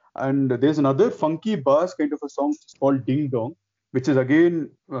 And there's another funky bass kind of a song which is called Ding Dong, which is again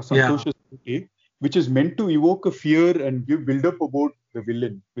Yeah. Santosh's take, which is meant to evoke a fear and give build up about the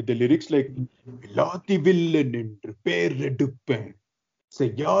villain with the lyrics like "Villati villain என்று பேர் எடுப்பேன்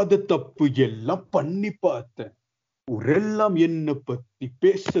செய்யாத தப்பு எல்லாம் பண்ணி பார்த்தேன் ஊரெல்லாம் என்ன பத்தி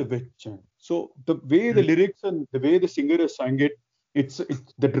பேச வச்சேன்." So the way the Mm. lyrics and the way the singer has sang it, it's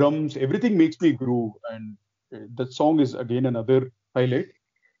the drums, everything makes me groove, and the song is again another highlight.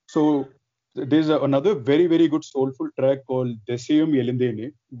 So there's another very good soulful track called Desayum Elindene,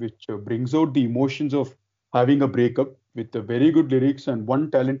 which brings out the emotions of having a breakup with a very good lyrics and one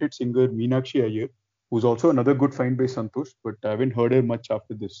talented singer, Meenakshi Iyer, who's also another good find by Santosh, but I haven't heard her much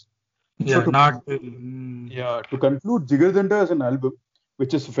after this. So Yeah. to Not. Mm. yeah, to conclude, Jigardanda as an album,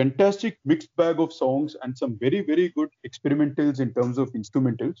 which is a fantastic mixed bag of songs and some very good experimentals in terms of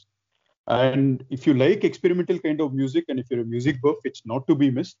instrumentals. And if you like experimental kind of music and if you're a music buff, it's not to be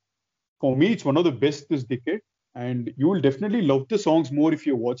missed. For me, it's one of the best this decade. And you will definitely love the songs more if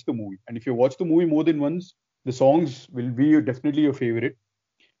you watch the movie. And if you watch the movie more than once, the songs will be definitely your favorite.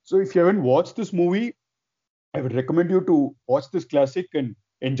 So if you haven't watched this movie, I would recommend you to watch this classic and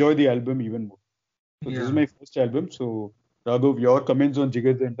enjoy the album even more. So this is Yeah. my first album. So Raghav, your comments on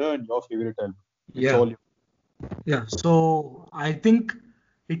Jigar Zenda and your favorite album. It's Yeah. all yours. Yeah. So I think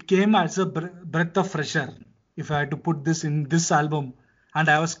it came as a breath of fresh air. If I had to put this in this album, and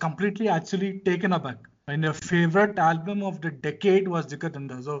I was completely actually taken aback. And your favorite album of the decade was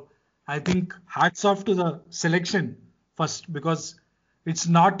Jikatanda. So I think hats off to the selection first, because it's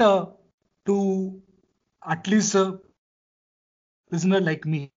not a to at least a listener like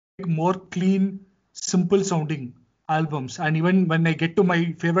me more clean, simple sounding albums. And even when I get to my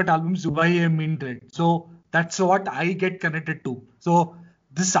favorite albums, why I'm in dread, so that's what I get connected to. So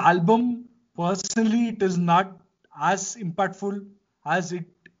this album, personally, it is not as impactful as it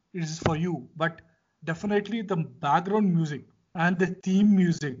is for you, but definitely the background music and the theme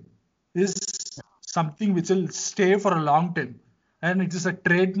music is something which will stay for a long time, and it is a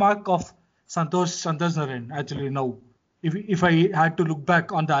trademark of Santosh Narayan. Actually, now, if I had to look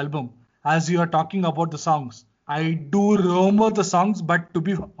back on the album, as you are talking about the songs, I do remember the songs, but to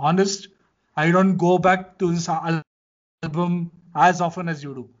be honest, I don't go back to this album as often as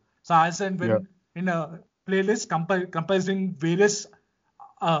you do. So as and Yeah, when in a playlist comparing various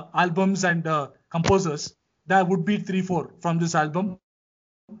albums and composers, there would be 3-4 from this album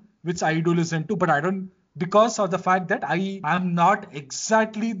which I do listen to, but I don't, because of the fact that I am not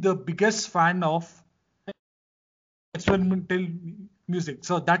exactly the biggest fan of experimental music.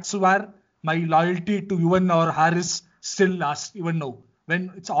 So that's where my loyalty to Yuvan or Harris still lasts even now.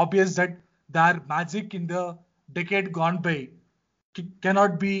 When it's obvious that their magic in the decade gone by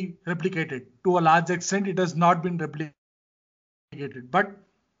cannot be replicated. To a large extent, it has not been replicated. But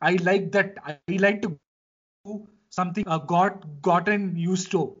I like that. I like to something gotten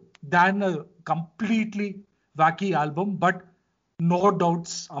used to than a completely wacky album, but no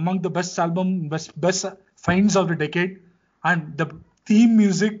doubts among the best finds of the decade. And the theme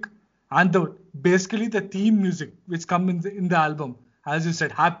music and the basically the theme music which come in the album, as you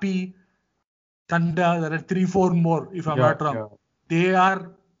said, Happy, Thunder, there are 3-4 more if I'm yeah, not wrong. yeah. They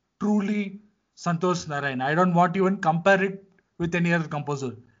are truly Santosh Narayan. I don't want to even compare it with any other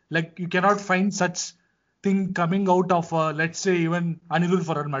composer. Like, you cannot find such thing coming out of let's say even Anirudh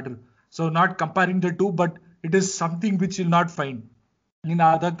for that matter. So not comparing the two, but it is something which you'll not find in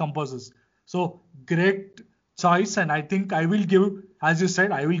other composers. So great choice, and I think I will give, as you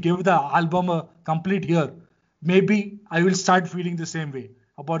said, I will give the album a complete here. Maybe I will start feeling the same way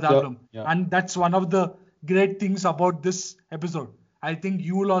about the Yeah, album, yeah. and that's one of the great things about this episode. I think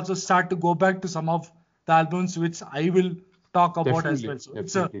you will also start to go back to some of the albums which I will talk about as Definitely, well. So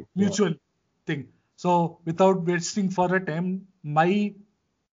it's a definitely. Yeah. mutual thing. So without wasting further time, I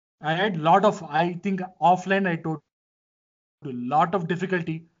had lot of, I think offline I told a lot of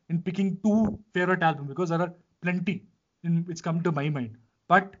difficulty in picking two favorite albums because there are plenty in which come to my mind.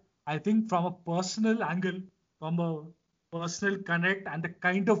 But I think from a personal angle, from a personal connect and the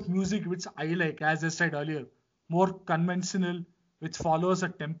kind of music which I like, as I said earlier, more conventional, which follows a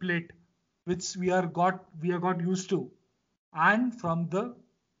template, which we are got used to, and from the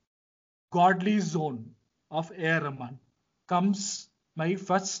godly zone of A.R. Rahman comes my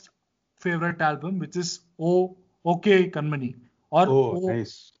first favorite album, which is OK Kanmani, or Oh, O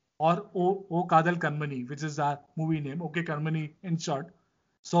nice. O Kadal Kanmani, which is our movie name, OK Kanmani in short.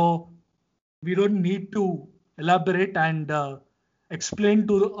 So we don't need to elaborate and explain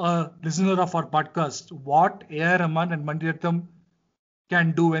to a listener of our podcast what A.R. Rahman and Mani Ratnam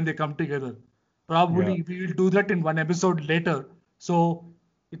can do when they come together. Yeah. Probably we will do that in one episode later. So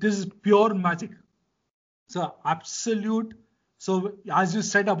it is pure magic. So absolute. So as you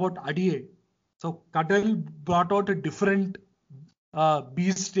said about Adiye, so Kadal brought out a different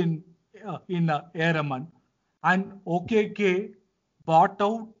beast in A.R. Rahman, and OKK brought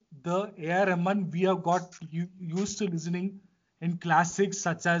out the A.R. Rahman we have got used to listening in classics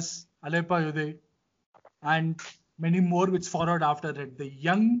such as Alepa Yude and many more which followed after that. The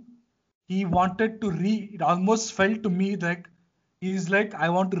young, he wanted to it almost felt to me like he's like, I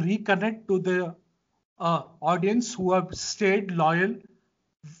want to reconnect to the audience who have stayed loyal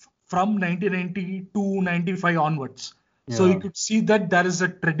from 1992-95 onwards. So you Yeah. could see that there is a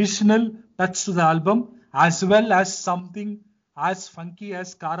traditional touch to the album as well as something as funky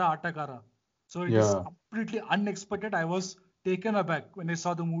as Kara Atakara. So it is Yeah. completely unexpected. I was taken aback when I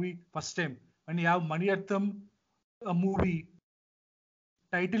saw the movie first time. When you have Maniatham, a movie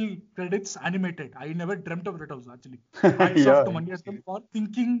title credits animated. I never dreamt of it also actually. Hats off Yeah. to Maniatham for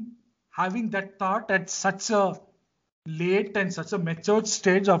thinking, having that thought at such a late and such a matured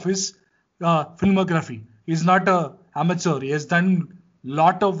stage of his filmography. He's not a amateur. He has done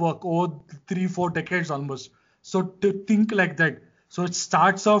lot of work over 3-4 decades almost. So to think like that, so it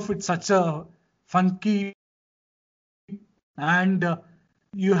starts off with such a funky and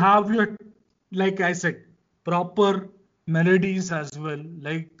you have your, like I said, proper melodies as well,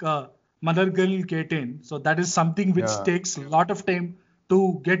 like Madargal Ketain. So that is something which Yeah. takes a lot of time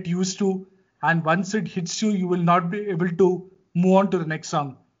to get used to, and once it hits you, you will not be able to move on to the next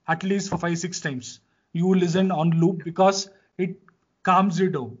song at least for 5-6 times. You will listen on loop because it calms you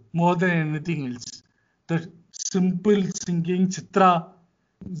down more than anything else. The simple singing Chitra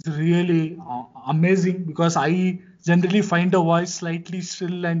is really amazing because I generally find the voice slightly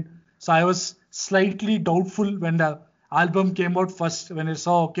still, and so I was slightly doubtful when the album came out first when I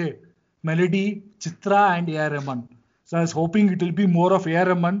saw okay melody Chitra and A.R. Rahman. So I was hoping it will be more of A.R.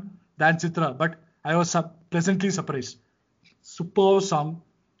 Rahman than Chitra, but I was pleasantly surprised. Super song,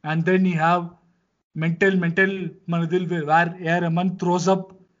 and then you have mental Manadil where A.R. Rahman throws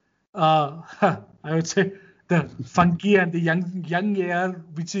up uh, I would say the funky and the young AR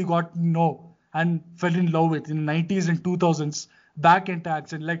which he got to know and fell in love with in the 90s and 2000s back into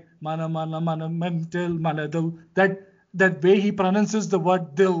accent like mana mental mana that way he pronounces the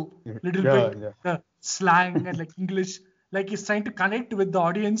word dil little Yeah. bit Yeah. slang and like English, like he's trying to connect with the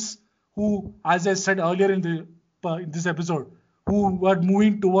audience who, as I said earlier in this episode, who were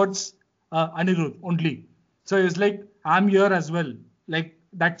moving towards Anirudh only. So it's like I'm here as well, like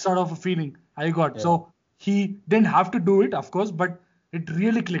that sort of a feeling I got. Yeah. So he didn't have to do it, of course, but it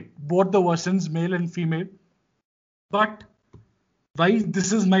really clicked. Both the versions, male and female. But why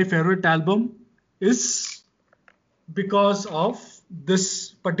this is my favorite album is because of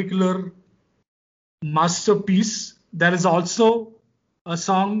this particular masterpiece. There is also a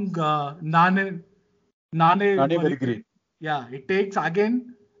song Nane Nane Valigiri. Valigiri. Yeah, it takes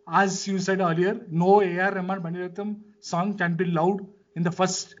again, as you said earlier, no A.R. Rahman Maniratnam song can be loved in the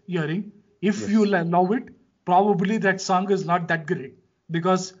first hearing. If you Yes. love it, probably that song is not that great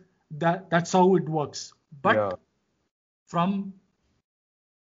because that's how it works. But Yeah. from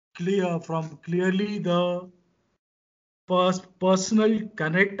from clearly the personal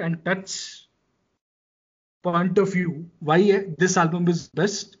connect and touch point of view, why this album is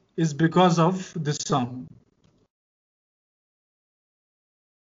best is because of this song.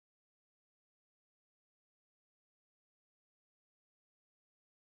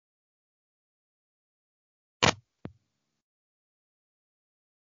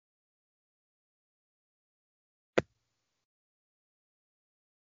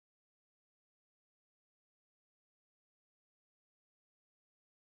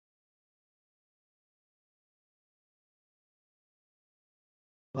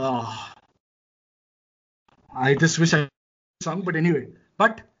 Ah, I just wish I song, but anyway.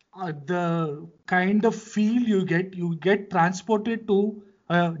 But the kind of feel you get transported to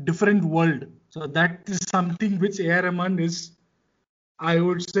a different world. So that is something which A.R. Rahman is, I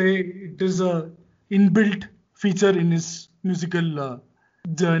would say, it is a inbuilt feature in his musical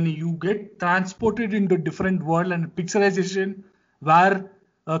journey. You get transported into different world and picturization where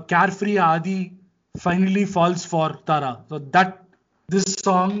carefree Adi finally falls for Tara. So that this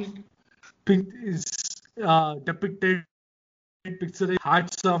song is depicted picture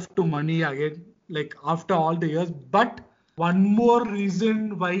hats off to money again, like after all the years. But one more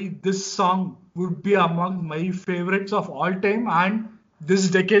reason why this song would be among my favorites of all time and this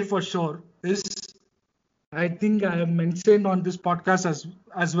decade for sure is I think I have mentioned on this podcast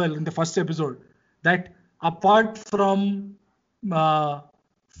as well in the first episode that apart from uh,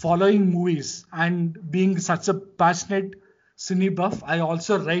 following movies and being such a passionate cine buff, I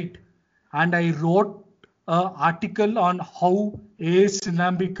also write, and I wrote an article on how A.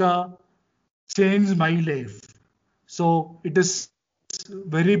 Sinambika changed my life. So it is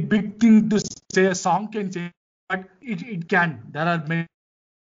very big thing to say a song can change, but it can. There are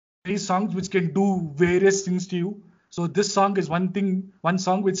many songs which can do various things to you. So this song is one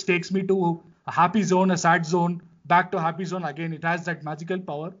song which takes me to a happy zone, a sad zone, back to happy zone again. It has that magical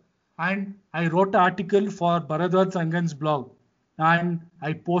power. And I wrote an article for Bharadwaj Sangan's blog, and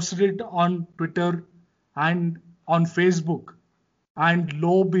I posted it on Twitter and on Facebook. And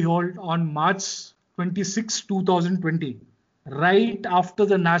lo behold, on March 26, 2020, right after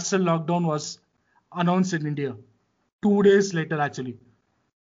the national lockdown was announced in India, 2 days later actually,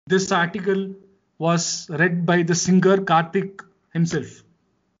 this article was read by the singer Karthik himself.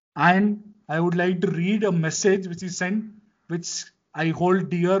 And I would like to read a message which he sent, which I will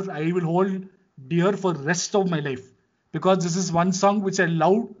hold dear for the rest of my life. Because this is one song which I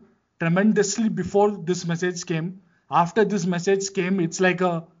loved tremendously before this message came. After this message came, it's like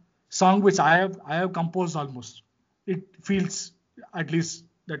a song which I have composed almost. It feels at least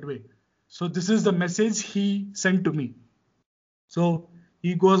that way. So this is the message he sent to me. So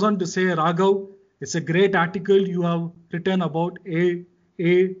he goes on to say, Raghav, it's a great article you have written about A.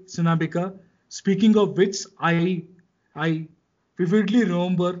 Sinabika. Speaking of which, I vividly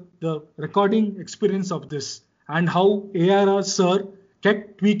remember the recording experience of this and how ARR sir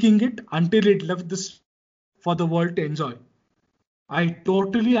kept tweaking it until it left this for the world to enjoy. I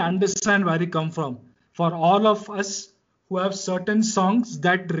totally understand where you come from. For all of us who have certain songs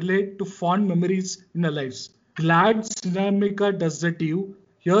that relate to fond memories in our lives. Glad Cinamica does that to you.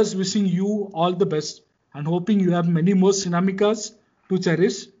 Here's wishing you all the best and hoping you have many more Cinamicas to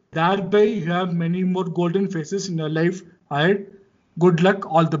cherish. Thereby, you have many more golden faces in your life ahead. Good luck,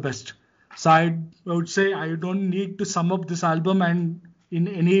 all the best. So I would say I don't need to sum up this album and in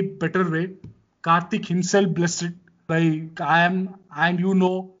any better way. Karthik himself blessed it by I am, and you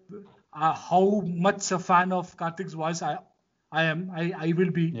know how much a fan of Karthik's voice I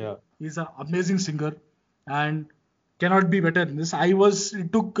will be. Yeah. He's an amazing singer and cannot be better than this.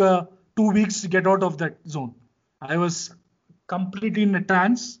 It took 2 weeks to get out of that zone. I was completely in a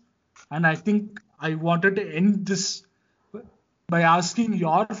trance, and I think I wanted to end this by asking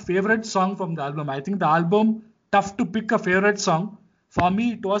your favorite song from the album. I think the album, tough to pick a favorite song. For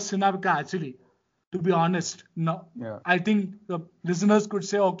me, it was Sinabika actually, to be honest. No, Yeah. I think the listeners could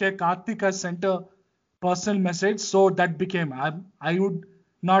say, okay, Karthik has sent a personal message, so that became. I would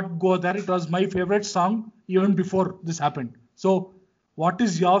not go there. It was my favorite song even before this happened. So, what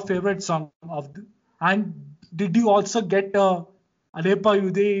is your favorite song and did you also get a Alepa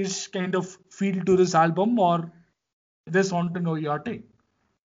Yudesh kind of feel to this album, or just want to know your take?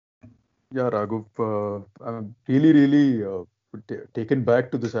 Yeah, Raghav, I'm really taken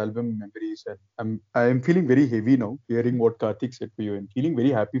back to this album memories, and I'm feeling very heavy now hearing what Karthik said for you, and feeling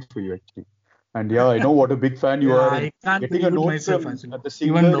very happy for you actually. And yeah, I know what a big fan you Yeah, are, and I can't getting a believe it note myself from actually. the Even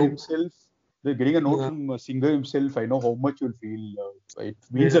singer though, himself, getting a note yeah, from a singer himself, I know how much you'll feel. It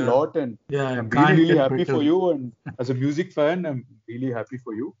means a yeah, lot, and yeah, I I'm can't really get happy for better. you. And as a music fan, I'm really happy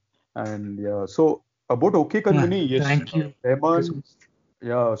for you. And yeah, so about OK Kanmani, yes, Thank you. Thank you so Rahman. much.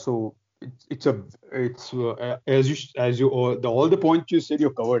 Yeah, so as you all the points you said you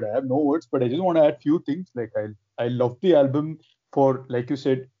covered. I have no words, but I just want to add few things. Like I love the album for, like you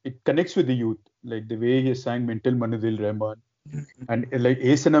said, it connects with the youth. Like the way he sang Mental Manadil Rahman, and like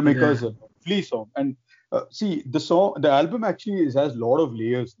Ace Yeah, is a lovely song. And see, the album actually has a lot of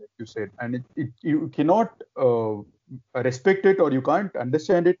layers, like you said, and you cannot respect it, or you can't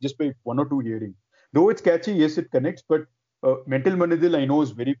understand it just by one or two hearing. Though it's catchy, yes, it connects, but Mental Manadil I know is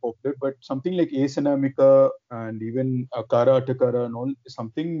very popular, but something like Ace and even Akara Atakara and all is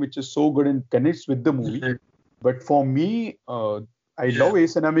something which is so good and connects with the movie. yeah, But for me, I yeah. love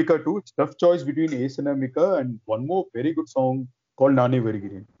Ace too. It's tough choice between Ace and one more very good song called Nane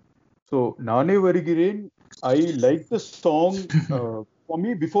Varigiren. So Nane Varigiren, I like the song. For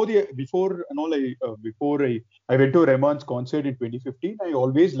me, I went to Rahman's concert in 2015. I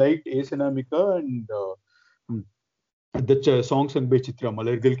always liked Ace and the songs sung by Chitra,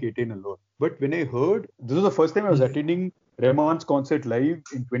 Malargal Kete Nallur. But when I heard, this was the first time I was attending Rahman's concert live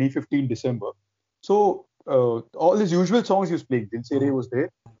in 2015 December. So all his usual songs he was playing, Dil Se Re was there.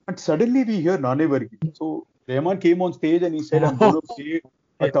 And suddenly we hear Nane Vargi. So Rahman came on stage and he said, I'm going to play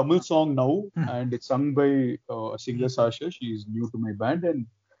a Yeah. Tamil song now. And it's sung by a singer, Sasha. She's new to my band. And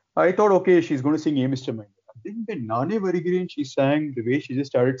I thought, okay, she's going to sing A Mr. Mind. I think the Nane Varigirin she sang the way she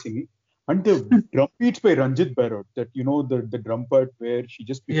just started singing, and the drum beats by Ranjit Barot. That the drum part where she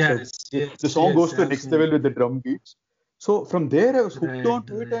just picks up. Yes, The yes, song goes yes, to the next level absolutely. with the drum beats. So from there I was hooked Right, on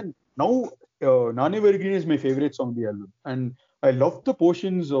to it, right. and now Nane Varigirin is my favorite song on the album, and I love the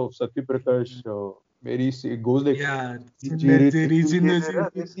portions of Satya Prakash. It goes like Yeah, "Chinna Chinnajiri, Chinna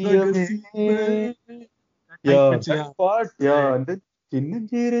Chinna Chinnajiri, Ragasiyame." that type Yeah, much, that yeah. part, yeah, Right. and then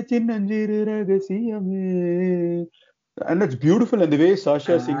Chinnanjira Ragasiyame. And it's beautiful, and the way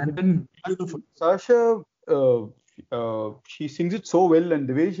Sasha sings And it. then And beautiful. Sasha, she sings it so well, and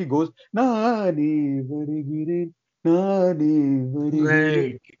the way she goes, Nani Varigirin, Nani Varigirin.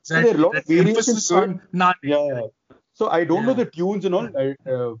 Right, So there are a exactly. lot That of variations emphasis to it. on Nani. Yeah. Correct. So I don't know Yeah. the tunes and all,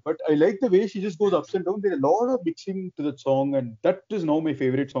 but I like the way she just goes ups and downs. There's a lot of mixing to that song, and that is now my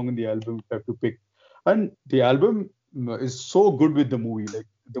favorite song in the album. If I have to pick, and the album is so good with the movie, like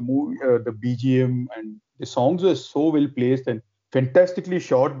the movie, the BGM and the songs are so well placed and fantastically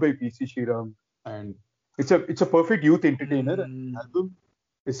shot by PC Sriram, and it's a perfect youth entertainer. And the Mm, album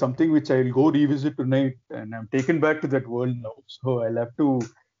is something which I'll go revisit tonight, and I'm taken back to that world now. So I'll have to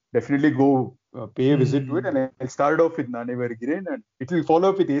definitely go pay a visit to it, mm. and I'll start off with Nane Vergiren, and it will follow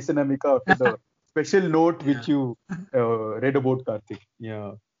up with Esanamika after the special note Yeah. which you read about Karthik.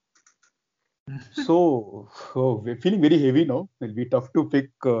 Yeah. So, we're feeling very heavy now. It'll be tough to pick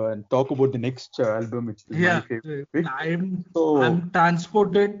and talk about the next album, which is my Yeah. favorite pick. I'm So, I'm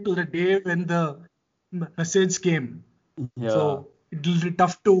transported to the day when the message came. yeah, So it'll be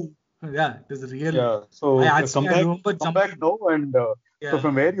tough to, yeah, it is real. yeah. I So, actually I remembered come back something. now, and so Yeah.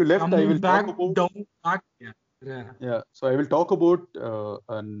 from where you left, I Coming will talk back about. down back. Yeah. Yeah. Yeah, so I will talk about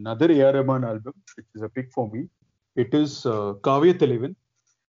another A.R. Rahman album, which is a pick for me. It is Kavya Televan,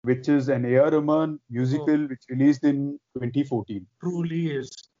 which is an A.R. Rahman Oh, musical which released in 2014. truly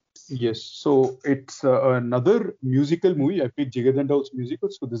is. Yes, so it's another musical movie. I picked Jigadandal's musical,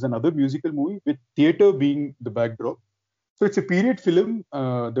 so there's another musical movie with theater being the backdrop. So it's a period film.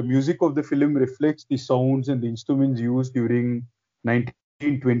 The music of the film reflects the sounds and the instruments used during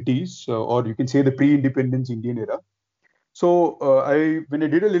 1920s, or you can say the pre-independence Indian era. So when I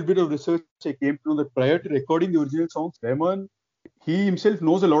did a little bit of research, I came to know that prior to recording the original songs, Rahman he himself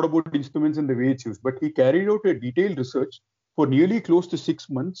knows a lot about instruments and the way it's used, but he carried out a detailed research for nearly close to 6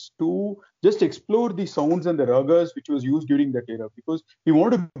 months to just explore the sounds and the ragas which was used during that era, because he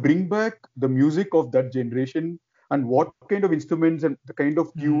wanted to bring back the music of that generation and what kind of instruments and the kind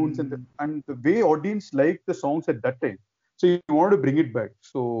of tunes and Hmm. the way audience liked the songs at that time. So he wanted to bring it back.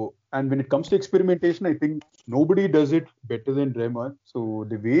 So, and when it comes to experimentation, I think nobody does it better than Rahman. So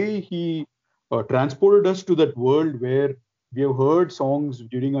the way he transported us to that world where we have heard songs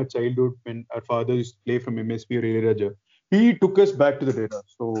during our childhood when our father used to play from MSP or Ilayaraja. He took us back to that era.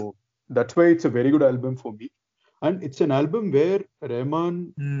 So that's why it's a very good album for me. And it's an album where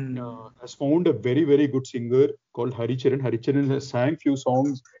Rahman Hmm. has found a very, very good singer called Haricharan. Haricharan has sang few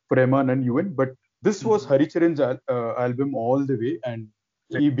songs for Rahman and UN, but this was Hmm. Haricharan's album all the way. And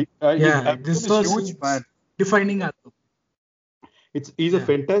Like, I yeah, became this his was huge fan. his defining album. He's a Yeah.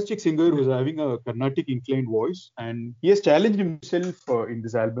 fantastic singer who's having a Carnatic inclined voice, and he has challenged himself in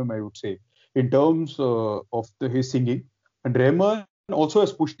this album, I would say, in terms of his singing. And Rahman also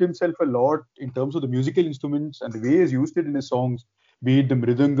has pushed himself a lot in terms of the musical instruments and the way he's used it in his songs, be it the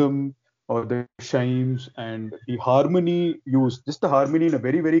mridangam or the chimes and the harmony used, just the harmony in a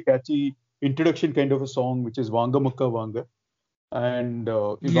very, very catchy introduction kind of a song, which is Vanga Makka Vanga. And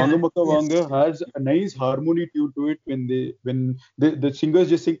Yeah. Vanga Makka Yes. Vanga has a nice harmony tune to it when the singers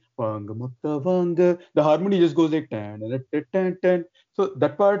just sing Vanga Makka Vanga. The harmony just goes like tan tan tan tan tan. So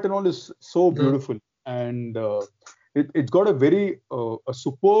that part and all is so The, beautiful, and it's got a very a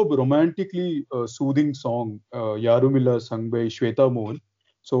superb romantically soothing song, Yarumilla sung by Shweta Mohan.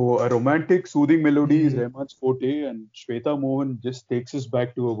 So a romantic soothing melody is mm, Rahman's forte, and Shweta Mohan just takes us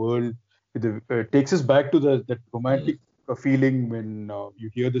back to a world takes us back to that romantic feeling when you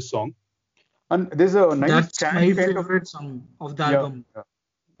hear this song. And there's a nice that's chant my kind of favorite song of the yeah, album.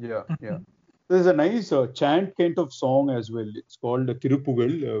 yeah, yeah. There's a nice chant kind of song as well. It's called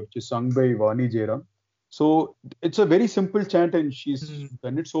Tirupugal, which is sung by Vani Jairam. So it's a very simple chant, and she's Mm,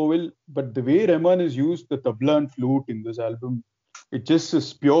 done it so well. But the way Rahman has used the tabla and flute in this album, it just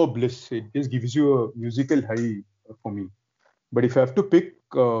is pure bliss. It just gives you a musical high for me. But if I have to pick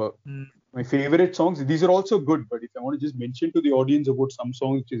mm, my favorite songs, these are also good. But if I want to just mention to the audience about some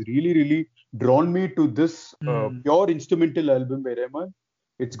songs which has really, really drawn me to this mm. pure instrumental album by Rahman,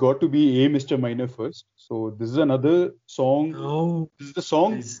 it's got to be A Mr. Minor first. So this is another song. Oh, This is the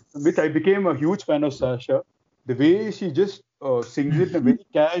song nice. which I became a huge fan of Sasha. The way she just sings it in a very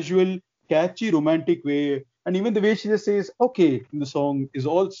casual, catchy romantic way, and even the way she just says okay in the song is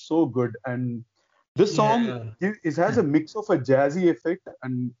all so good. And this song Yeah. it has a mix of a jazzy effect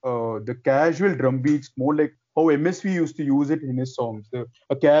and the casual drum beats, more like how MSV used to use it in his songs.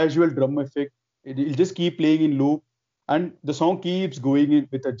 A casual drum effect. It'll just keep playing in loop, and the song keeps going in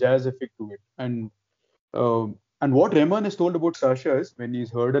with a jazz effect to it. And what Rahman has told about Sasha is when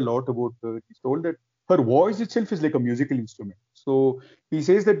he's heard a lot about her, he's told that her voice itself is like a musical instrument. So he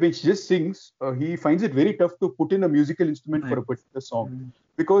says that when she just sings, he finds it very tough to put in a musical instrument for Right. a particular song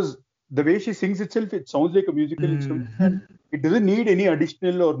because the way she sings itself, it sounds like a musical instrument and Mm. it doesn't need any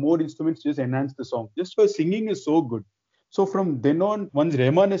additional or more instruments to just enhance the song. Just her singing is so good. So from then on, once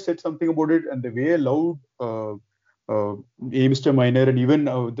Rahman has said something about it and the way loud A. Mr. Minor and even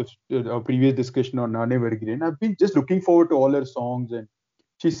our previous discussion on Nane Vergiren, I've been just looking forward to all her songs and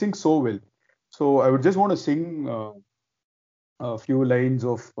she sings so well. So I would just want to sing a few lines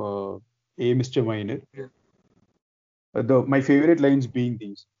of A. Mr. Minor. Yeah. My favorite lines being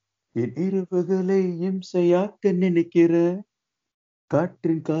these. என் இரவுகளை இம்சையாக்க நினைக்கிற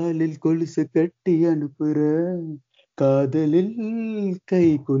காற்றின் காலில் கொலுசு கட்டி அனுப்புற காதலில் கை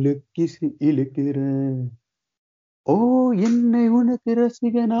குலுக்கி இழுக்கிற ஓ என்னை உனக்கு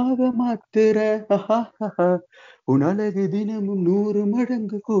ரசிகனாக மாத்துற உன் அழகு தினமும் 100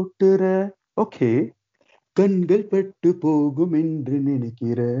 மடங்கு கூட்டுற ஓகே கண்கள் பட்டு போகும் என்று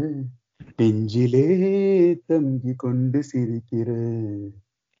நினைக்கிற நெஞ்சிலே தங்கி கொண்டு சிரிக்கிற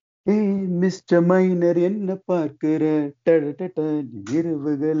ஏ மிஸ்டர் மைனர் என்ன பார்க்கிற டடடட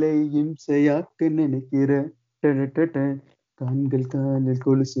இரவுகளை இம்சையாக்க நினைக்கிற டடடட காண்கள் காலில்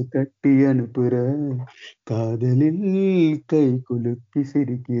கொலுசு கட்டி அனுப்புற காதலில் கை குலுக்கி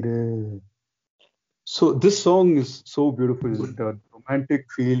சிரிக்கிற. So this song is so beautiful. The romantic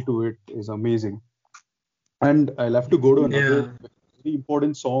feel to it is amazing. And I'll have to go to another Yeah. very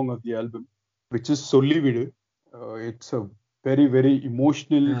important song of the album, which is Solli Vidu. It's a very, very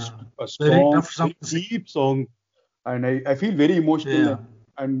emotional, Yeah. a Very strong, tough song very to sing. deep song. And I feel very emotional. Yeah.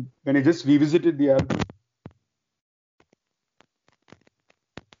 And when I just revisited the album,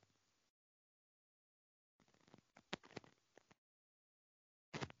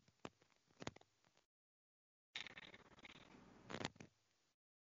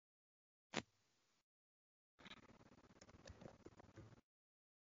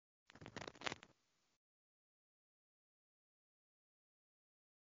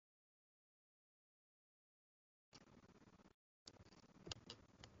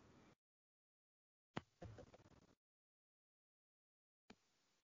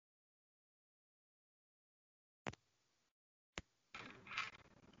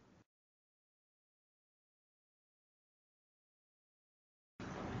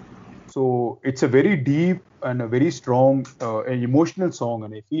 so it's a very deep and a very strong and emotional song,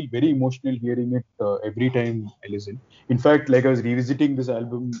 and I feel very emotional hearing it every time I listen. In fact, like I was revisiting this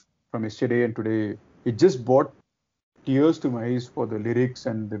album from yesterday and today, it just brought tears to my eyes for the lyrics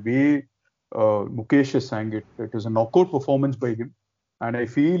and the way Mukesh has sang it. It was a knockout performance by him, and I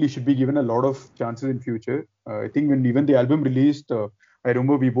feel he should be given a lot of chances in future. I think when even the album released, I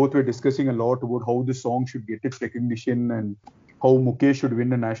remember we both were discussing a lot about how this song should get its recognition and how Mukesh should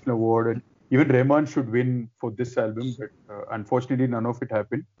win a national award and even Rahman should win for this album. But unfortunately, none of it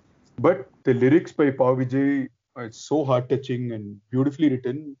happened. But the lyrics by Pa Vijay are so heart touching and beautifully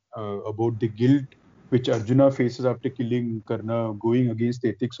written about the guilt which Arjuna faces after killing Karna, going against the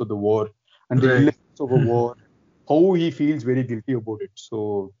ethics of the war and the Right. illegals of a war, how he feels very guilty about it. So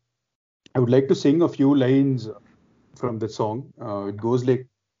I would like to sing a few lines from the song. It goes like,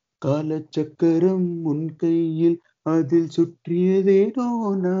 காலச்சக்கரம் உன் கையில் அதில் சுற்றியதேனோ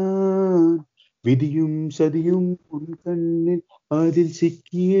நான் விதியும் சதியும் உன் கண்ணில் அதில்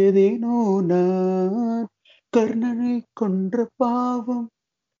சிக்கியதேனோ நான் கர்ணனை கொன்ற பாவம்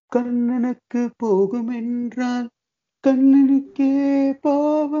கண்ணனுக்கு போகும் என்றால் கண்ணனுக்கே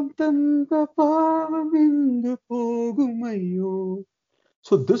பாவம் தந்த பாவம் எங்கு போகும் ஐயோ.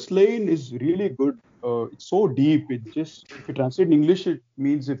 So this line is really good. It's so deep. It just, if you translate in English, it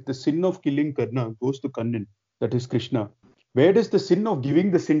means if the sin of killing Karna goes to Kannan, that is Krishna, where does the sin of giving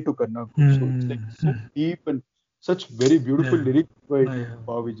the sin to Karna go? So it's like so deep and such very beautiful Yeah. lyrics by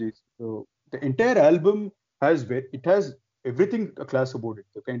Yeah. Vijay. So the entire album it has everything a class about it.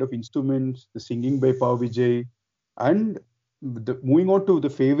 The kind of instruments, the singing by Pa Vijay, and moving on to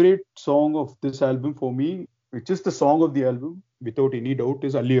the favorite song of this album for me, which is the song of the album without any doubt,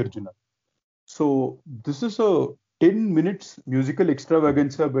 is Ali Arjuna. So this is a 10 minutes musical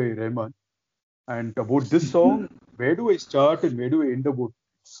extravaganza by Rahman. And about this song, where do I start and where do I end about?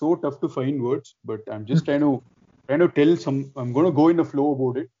 So tough to find words, but I'm just trying to tell some. I'm going to go in a flow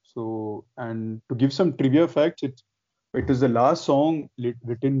about it. So, and to give some trivia facts, it is the last song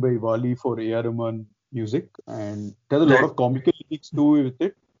written by Wali for A.R. Rahman music, and it has a lot Right. of comical lyrics too with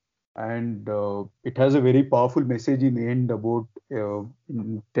it, and it has a very powerful message in the end about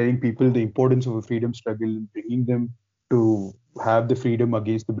telling people the importance of a freedom struggle and bringing them to have the freedom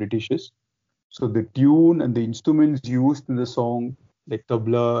against the Britishers. So the tune and the instruments used in the song, like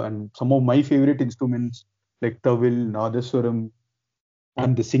tabla and some of my favorite instruments like tawil, nadaswaram,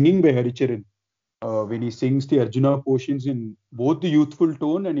 and the singing by Haricharan, when he sings the Arjuna portions in both the youthful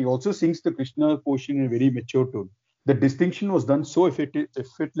tone and he also sings the Krishna portion in a very mature tone. The distinction was done so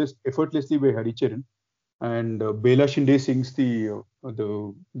effortlessly by Haricharan, and Bela Shinde sings the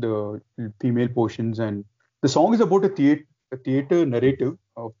female portions, and the song is about a theater narrative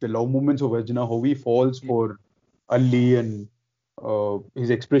of the love moments of Arjuna, how he falls Yeah. for Ali and his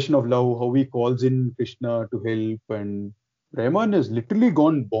expression of love, how he calls in Krishna to help, and Rahman has literally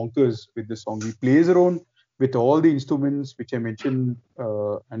gone bonkers with the song. He plays around with all the instruments which I mentioned,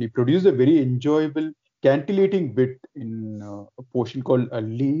 and he produced a very enjoyable cantillating bit in a portion called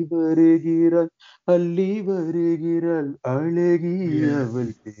Ali Varegiral, Ali Varegiral, Alegi Yeah.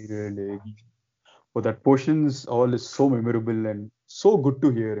 Aval Tiralegi. Oh, that portions all is so memorable and so good to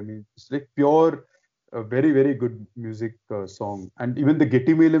hear. I mean, it's like pure, very, very good music song. And even the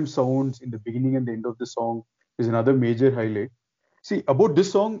Getty Melem sounds in the beginning and the end of the song is another major highlight. See, about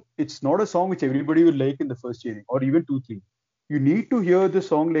this song, it's not a song which everybody will like in the first hearing or even two, three. You need to hear the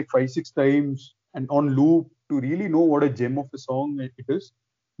song like five, six times and on loop to really know what a gem of a song it is,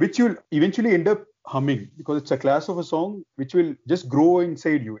 which you'll eventually end up humming because it's a class of a song which will just grow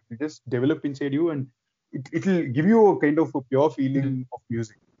inside you. It will just develop inside you and it'll give you a kind of a pure Yeah. feeling of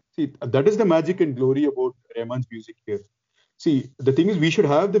music. See, that is the magic and glory about Rahman's music here. See, the thing is, we should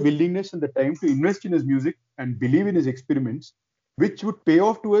have the willingness and the time to invest in his music and believe in his experiments, which would pay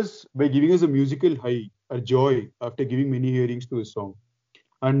off to us by giving us a musical high, a joy after giving many hearings to his song.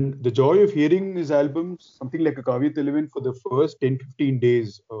 And the joy of hearing his album, something like a Kavya Televan for the first 10, 15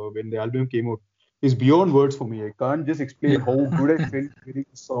 days when the album came out, is beyond words for me. I can't just explain Yeah. how good I felt hearing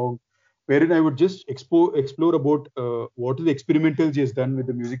the song, wherein I would just explore about what are the experimentals he has done with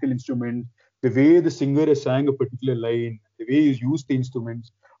the musical instrument, the way the singer has sang a particular line, the way he's used the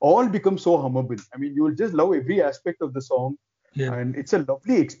instruments, all become so hummable. I mean, you will just love every aspect of the song Yeah. and it's a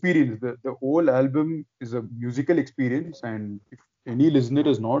lovely experience. The whole album is a musical experience, and if any listener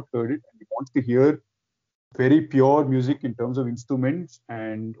has not heard it and he wants to hear very pure music in terms of instruments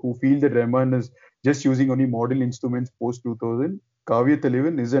and who feel that Rahman is just using only modern instruments post 2000, Kavya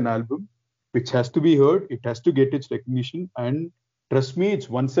Televan is an album which has to be heard. It has to get its recognition, and trust me, it's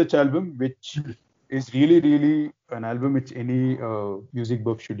one such album which is really, really an album which any music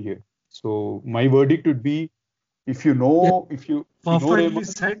buff should hear. So my verdict would be Yeah. if you know Perfectly Rahman,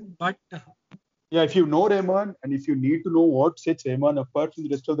 said, but yeah, if you know Rahman and if you need to know what sets Rahman apart from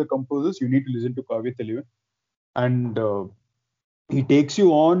the rest of the composers, you need to listen to Kavya Televan. And he takes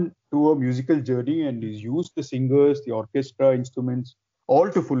you on to a musical journey and he's used the singers, the orchestra, instruments, all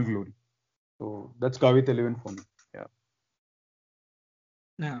to full glory. So that's Kavya Televan for me. Yeah.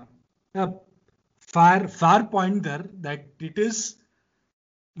 yeah, yeah, fair point there that it is.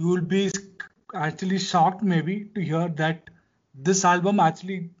 You will be actually shocked maybe to hear that this album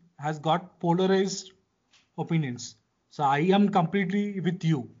actually has got polarized opinions. So I am completely with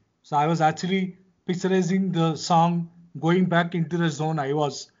you. So I was actually picturizing the song going back into the zone I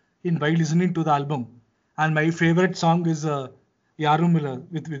was in while listening to the album. And my favorite song is Yarumila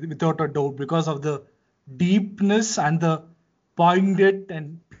without a doubt because of the deepness and the poignant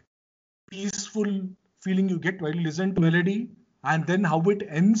and peaceful feeling you get while you listen to melody and then how it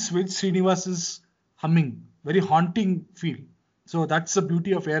ends with Srinivas's humming. Very haunting feel. So that's the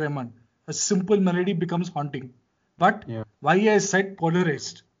beauty of Air Rahman. A simple melody becomes haunting. But Yeah. why I said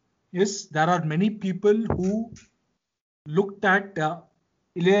polarized is there are many people who looked at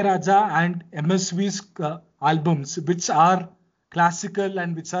Ilayaraja and MSV's albums, which are classical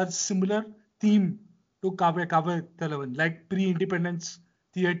and which are similar theme to Kavya Talavan, like pre-independence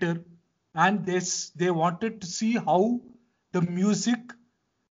theater, and they wanted to see how the music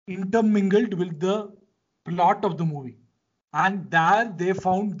intermingled with the plot of the movie. And there they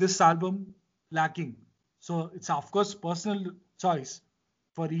found this album lacking. So it's of course personal choice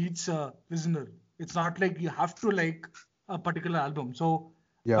for each listener. It's not like you have to like a particular album. So,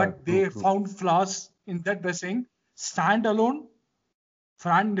 Yeah, but true, they true. found flaws in that by saying stand alone,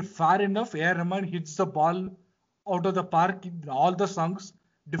 far enough. A. R. Rahman hits the ball out of the park in all the songs,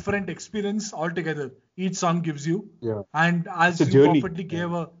 different experience altogether. Each song gives you. Yeah. And It's a as you journey. perfectly Yeah.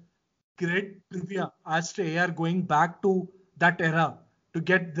 gave a great trivia as to AR going back to that era. to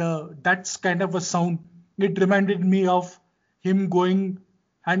get that's kind of a sound. It reminded me of him going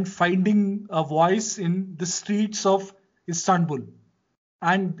and finding a voice in the streets of Istanbul,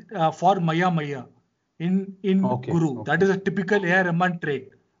 and for Maya Maya in Okay, Guru. That okay. is a typical A.R. Rahman trait,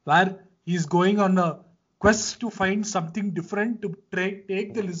 where he's going on a quest to find something different to take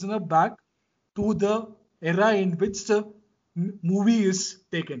the listener back to the era in which the movie is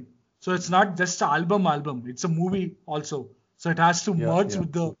taken. So it's not just an album, it's a movie also. So it has to Yeah, merge yeah.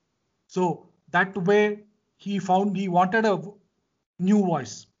 with the. So that way he wanted a new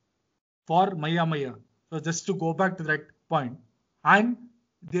voice for Maya Maya. So just to go back to that point, and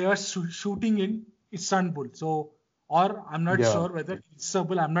they are shooting in Istanbul. So, or I'm not Yeah. sure whether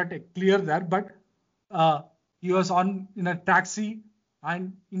Istanbul. I'm not clear there, but uh, he was on in a taxi,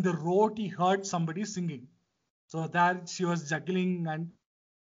 and in the road he heard somebody singing. So that she was juggling, and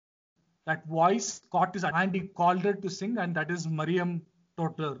that voice caught his and he called her to sing, and that is Mariam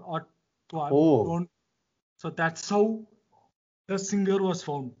Tottler or Oh, don't. So that's how the singer was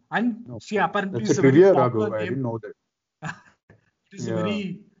found, and she okay. apparently That's a is a very trivia, popular Raghu. I name. didn't know that. It is a Yeah,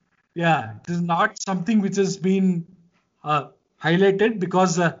 very, yeah, it is not something which has been uh, highlighted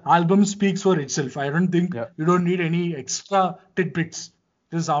because the album speaks for itself. I don't think yeah, you don't need any extra tidbits.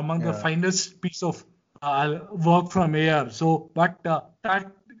 It is among the yeah, finest piece of work from AR. So, but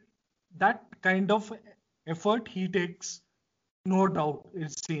that kind of effort he takes, no doubt,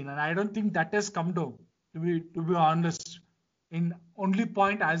 is seen, and I don't think that has come down. To be honest, in only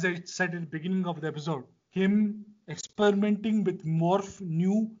point, as I said at the beginning of the episode, him experimenting with more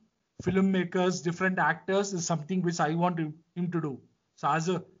new filmmakers, different actors is something which I want him to do. So as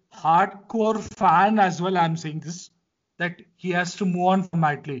a hardcore fan as well, I'm saying this, that he has to move on from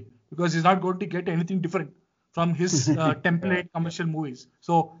Atlee because he's not going to get anything different from his yeah, template commercial movies.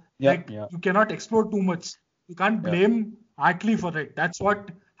 So yeah, like yeah, you cannot explore too much. You can't yeah. blame Atlee for it. That's what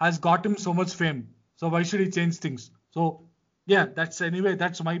has got him so much fame. So why should he change things? So yeah,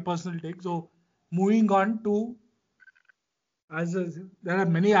 that's my personal take. So moving on to there are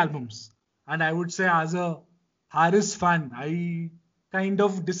many albums, and I would say as a Harris fan, I kind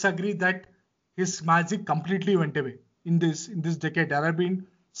of disagree that his magic completely went away in this decade. There have been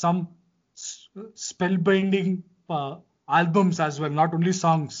some spellbinding albums as well, not only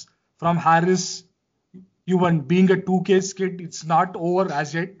songs from Harris. Even being a 2K kid, it's not over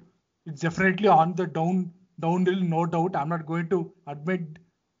as yet. It's definitely on the downhill, no doubt. I'm not going to admit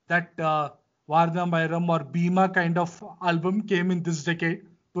that Vardam Bairam or Bhima kind of album came in this decade.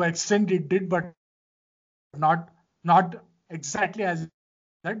 To extent it did, but not exactly as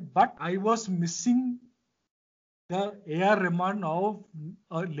that. But I was missing the A.R. Rahman of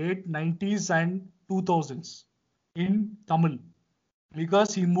late 90s and 2000s in Tamil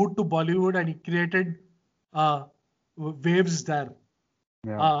because he moved to Bollywood and he created uh, waves there.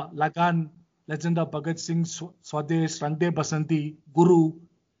 Yeah. Lagan, Legend of Bhagat Singh, Swadesh, Rang De Basanti, Guru,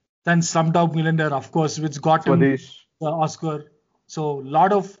 then Slumdog Millionaire, of course, which got him Swadesh. the Oscar. So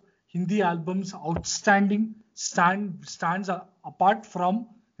lot of Hindi albums, outstanding, stands apart from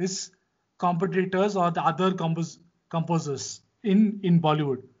his competitors or the other composers in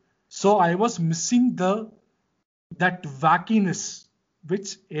Bollywood. So I was missing that wackiness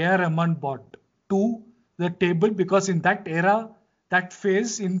which A.R. Rahman brought to the table because in that era, that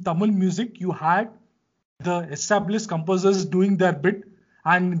phase in Tamil music, you had the established composers doing their bit,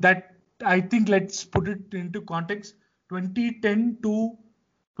 and that I think let's put it into context. 2010 to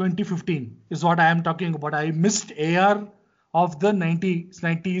 2015 is what I am talking about. I missed AR of the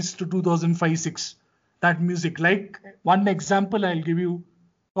 90s to 2005 6. That music, like one example, I'll give you,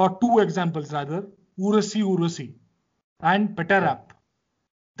 or two examples rather. Urasi Urasi and Better Yeah. App.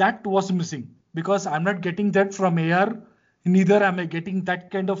 That was missing because I'm not getting that from AR. Neither am I getting that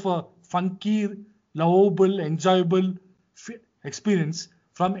kind of a funky, lovable, enjoyable experience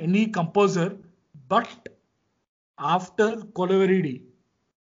from any composer. But after Kollywood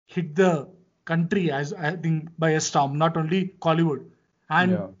hit the country as I think by a storm, not only Kollywood,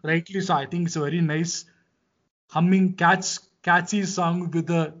 and Yeah. rightly so. I think it's a very nice humming, catchy song with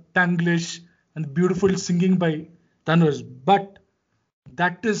the Tanglish and beautiful singing by Tanvas. But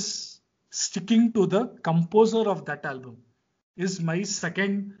that is sticking to the composer of that album is my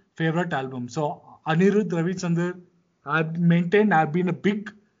second favorite album. So Anirudh Ravichandar, I've maintained I've been a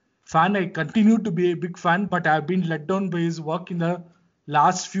big fan. I continue to be a big fan, but I've been let down by his work in the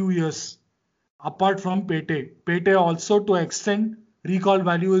last few years. Apart from Pete also to extent recall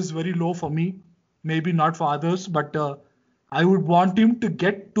value is very low for me. Maybe not for others, but I would want him to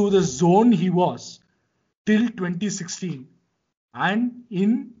get to the zone he was till 2016, and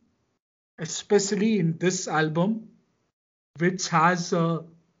in especially in this album which has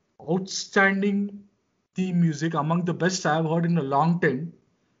outstanding theme music, among the best I've heard in a long time,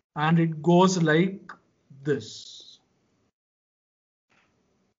 and it goes like this.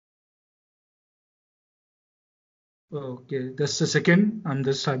 Okay, just a second. I'm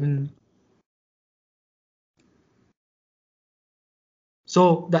just having.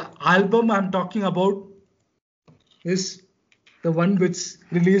 So the album I'm talking about is the one which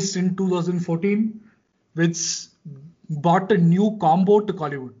released in 2014, which brought a new combo to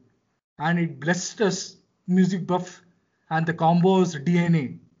Kollywood, and it blessed us music buff, and the combo is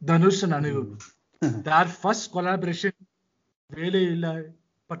DNA, Dhanush and Anirudh. Their first collaboration, Vele Illa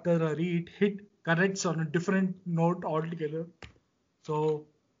Pattarari, it hit connects on a different note altogether. So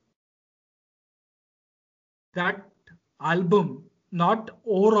that album, not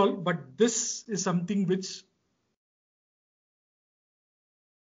overall, but this is something which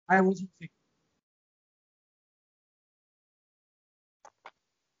I was saying.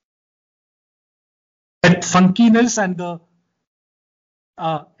 That funkiness and the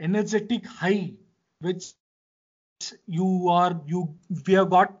energetic high which you we have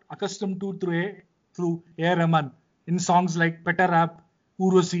got accustomed to through A. Rahman in songs like Petter Rap,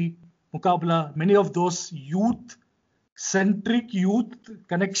 Urosi, Mukabla, many of those youth centric youth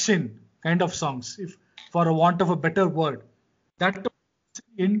connection kind of songs, if for a want of a better word. That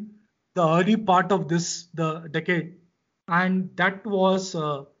in the early part of the decade, and that was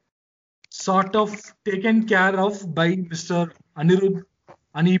sort of taken care of by Mr. Anirudh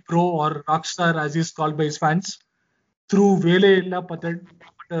Anipro or Rockstar as he's called by his fans through Vele Illa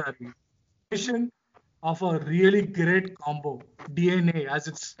Pattarari. Of a really great combo, DNA as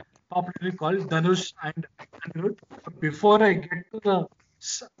it's popularly called, Dhanush and Anirudh. But before I get to the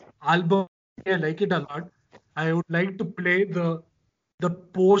album, I like it a lot. I would like to play the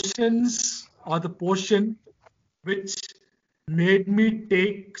portions or the portion which made me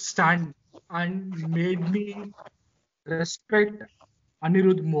take stand and made me respect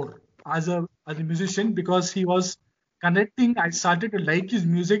Anirudh more as a musician because he was connecting. I started to like his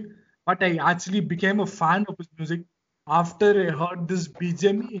music, but I actually became a fan of his music after I heard this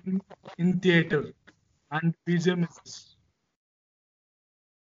BGM in theater. And BGM is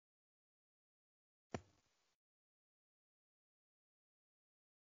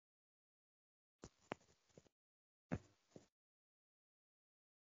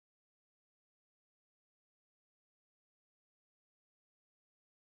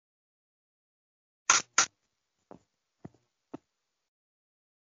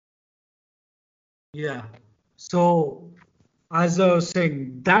yeah. So as I was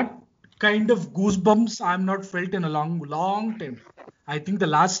saying, that kind of goosebumps I'm not felt in a long time. I think the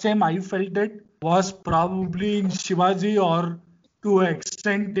last time I felt it was probably in Shivaji or to an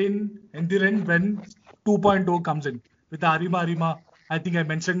extent in Endiran when 2.0 comes in with the Arima Arima. I think I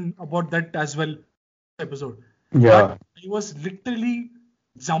mentioned about that as well episode. But Yeah. I was literally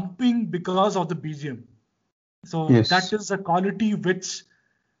jumping because of the BGM. So that Yes. is a quality which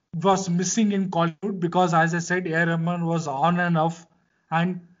was missing in Kollywood because, as I said, A. Rahman was on and off,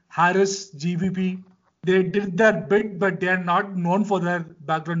 and Harris, GVP, they did their bit, but they are not known for their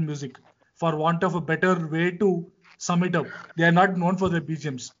background music. For want of a better way to sum it up, they are not known for their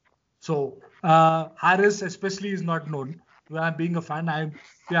BGMs. So Harris, especially, is not known. Being a fan,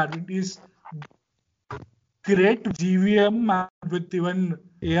 yeah, it is great GVM with even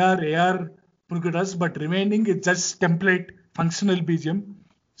AR Purgadas, but remaining is just template functional BGM.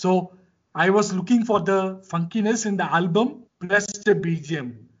 So I was looking for the funkiness in the album plus the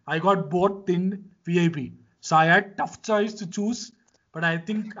BGM. I got both in VIP. So I had tough choice to choose, but I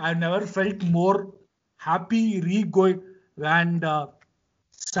think I never felt more happy re-going and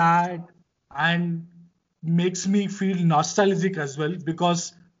sad and makes me feel nostalgic as well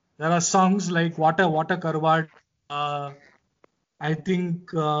because there are songs like Wata Karwad, uh, I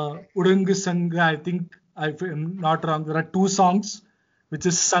think Udang Sangha, I think if I'm not wrong, there are two songs which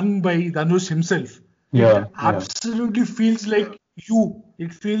is sung by Dhanush himself. It Yeah. Yeah. absolutely feels like you.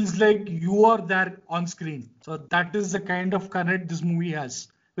 It feels like you are there on screen. So that is the kind of connect this movie has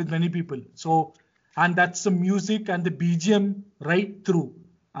with many people. So and that's the music and the BGM right through.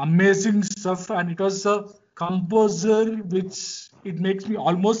 Amazing stuff. And it was a composer which it makes me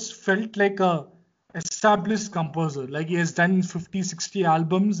almost felt like a established composer. Like he has done 50, 60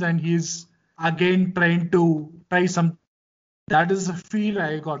 albums and he's again trying to try some. That is the feel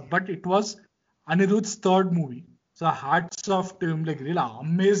I got. But it was Anirudh's third movie. So hats off to him, like really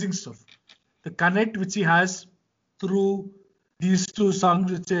amazing stuff. The connect which he has through these two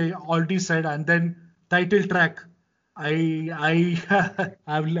songs which I already said, and then title track. I I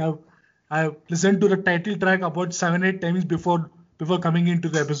have love I listened to the title track about 7-8 times before coming into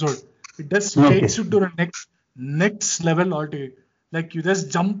the episode. It just takes you to the next level altogether. Like you just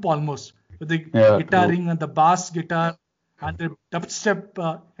jump almost with the guitaring and the bass guitar and the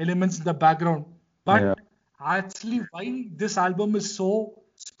dubstep elements in the background. But actually, why this album is so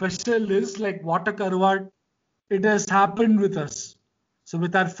special is like Water Karwad. It has happened with us. So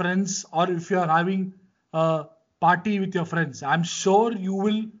with our friends, or if you are having a party with your friends, I'm sure you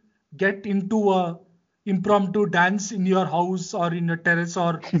will get into a impromptu dance in your house or in your terrace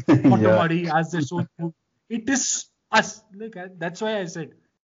or motomadi as they show you. It is us. Like that's why I said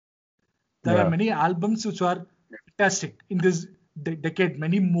there are many albums which are fantastic in this decade.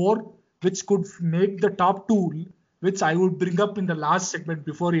 Many more which could make the top two, which I would bring up in the last segment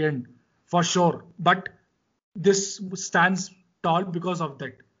before the end for sure. But this stands tall because of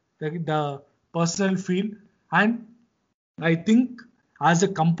that, the personal feel. And I think as a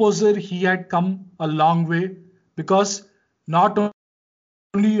composer, he had come a long way because not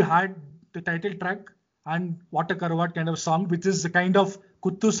only you had the title track and Water Karwat kind of song, which is the kind of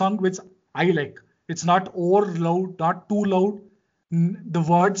Kuttu song which I like. It's not over loud, not too loud. The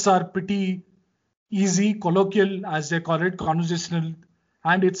words are pretty easy, colloquial, as they call it, conversational,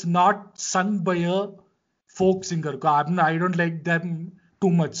 and it's not sung by a folk singer. I don't like them too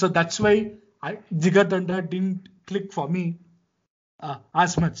much. So that's why Jigar Danda didn't click for me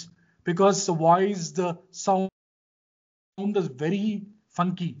as much, because the voice, the sound is very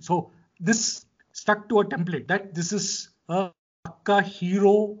funky. So this stuck to a template that this is a Akka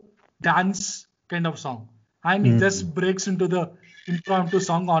hero dance kind of song, and he just breaks into the impromptu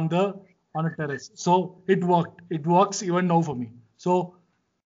song on a terrace. So it worked. It works even now for me. So,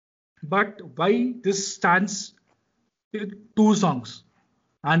 but why this stands? Two songs,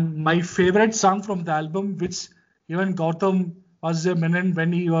 and my favorite song from the album, which even Gautam was a mention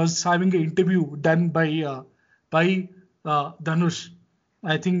when he was having an interview done by Dhanush,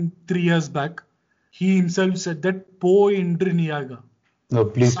 I think 3 years back. He himself said that Po Indri Niyaga,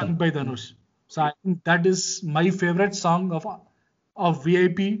 sung by Dhanush. So I think that is my favorite song of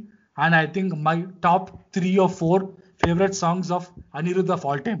VIP, and I think my top 3 or 4 favorite songs of Anirudh of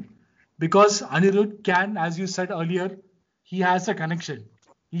all time. Because Anirudh can, as you said earlier, he has a connection.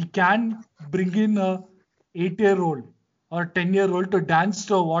 He can bring in a 8-year-old or 10-year-old to dance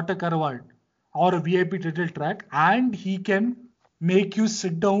to a Water Karawad or a VIP title track, and he can make you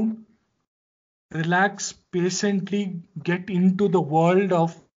sit down, relax, patiently get into the world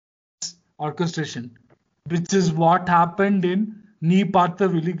of orchestration, which is what happened in Ni Partha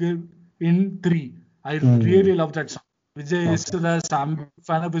Villigal in 3. I really love that song. Vijay Yesudas, I'm a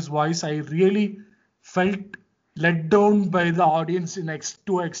fan of his voice. I really felt let down by the audience to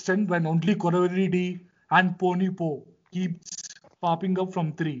an extent when only Koraveri and Pony Po keeps popping up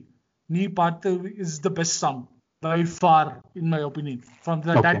from 3. Ni Partha is the best song by far, in my opinion, from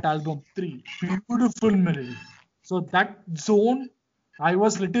that album 3. Beautiful melody. So that zone, I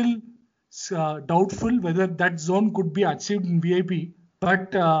was little doubtful whether that zone could be achieved in VIP,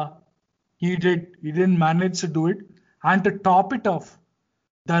 but he did. He didn't manage to do it. And to top it off,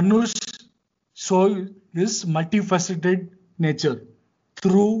 Dhanush show his multifaceted nature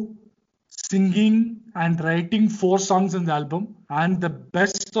through singing and writing 4 songs in the album, and the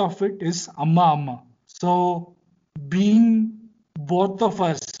best of it is Amma Amma. So being both of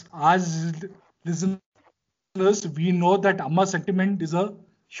us as listeners, we know that Amma sentiment is a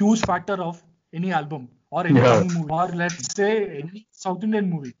huge factor of any album or any Tamil movie, or let's say any South Indian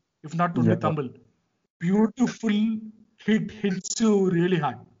movie, if not only Tamil. Beautiful hits you really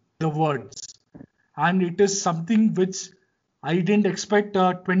hard, the words. And it is something which I didn't expect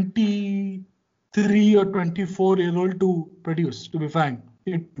a 23 or 24-year-old to produce, to be frank.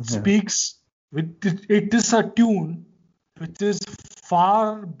 It speaks with it is a tune which is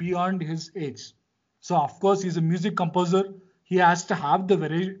far beyond his age. So of course he's a music composer. He has to have the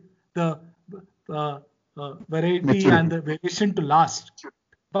variety and the variation to last.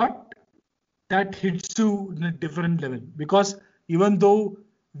 But that hits you in a different level, because even though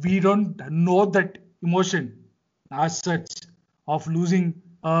we don't know that emotion as such of losing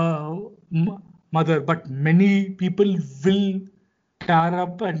a mother, but many people will tear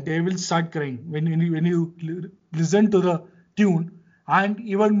up and they will start crying when you listen to the tune. And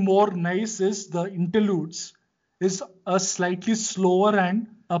even more nice is the interludes is a slightly slower and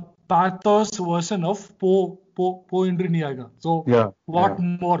a pathos version of Po Indri Niyaga. So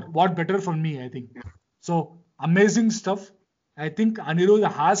what better for me, I think. So amazing stuff. I think Anirudh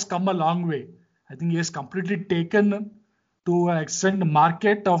has come a long way. I think he has completely taken to an extent the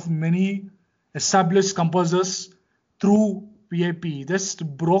market of many established composers through VIP just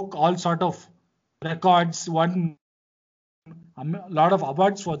broke all sort of records, won a lot of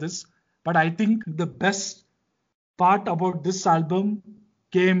awards for this. But I think the best part about this album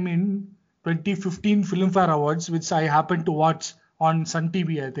came in 2015 Filmfare Awards, which I happened to watch on Sun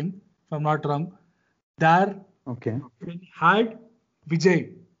TV, I think, if I'm not wrong. There, Okay. we had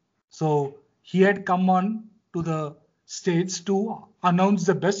Vijay. So he had come on to the stage to announce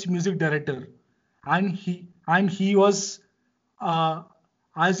the best music director, and he was, uh,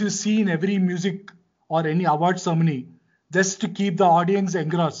 as you see in every music or any award ceremony, just to keep the audience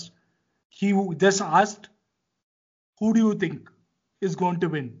engrossed. He just asked, "Who do you think is going to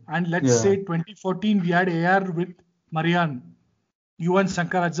win?" And let's Yeah. say 2014 we had AR with Marian, Yuvan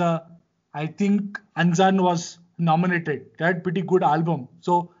Shankaraja, I think Anjan was nominated. That pretty good album.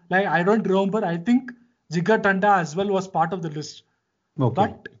 So like I don't remember. I think Jigar Tanda as well was part of the list. Okay.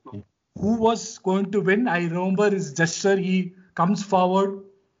 But who was going to win? I remember his gesture. He comes forward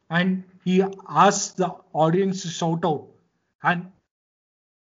and he asks the audience to shout out. And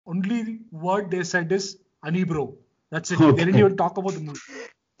only word they said is Ani bro. That's it. They didn't Okay. even talk about the movie.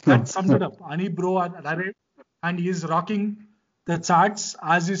 That sums it up. Ani bro arrived and he is rocking the charts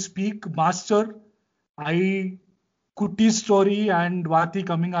as you speak. Master, I Kutti's story and Vati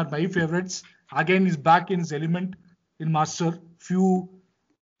coming are my favorites. Again, he's back in his element in Master. Few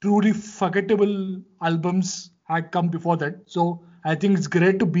truly forgettable albums had come before that. So I think it's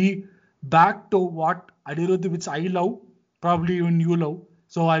great to be back to what Anirudh, which I love, probably even you love.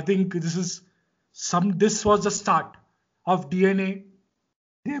 So I think this was the start of DNA.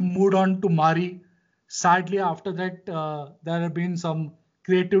 They moved on to Mari. Sadly, after that, there have been some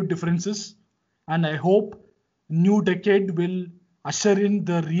creative differences, and I hope new decade will usher in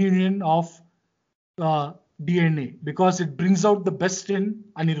the reunion of DNA because it brings out the best in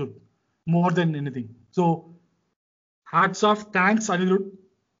Anirudh more than anything. So hats off, thanks Anirudh.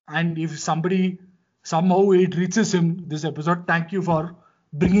 And if somebody somehow it reaches him this episode, thank you for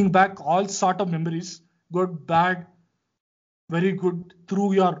bringing back all sort of memories, good, bad, very good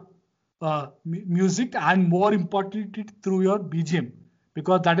through your music and more importantly through your BGM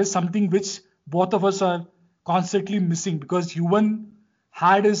because that is something which both of us are constantly missing because Yuvan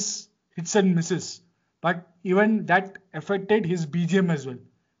had his hits and misses, but even that affected his BGM as well.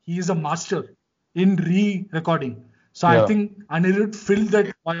 He is a master in re-recording. So I Yeah. think Anirudh filled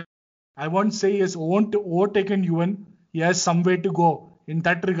that void. I won't say he has overtaken Yuvan. He has some way to go in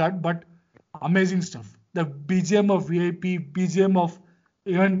that regard, but amazing stuff. The BGM of VIP, BGM of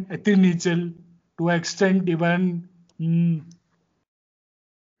even Ethin Nichel, to extent even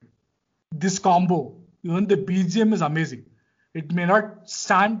this combo, even the BGM is amazing. It may not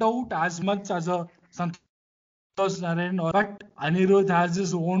stand out as much as a Santosh Narayan, but Anirudh has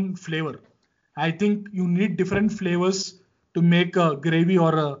his own flavor. I think you need different flavors to make a gravy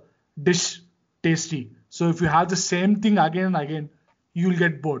or a dish tasty. So if you have the same thing again and again, you'll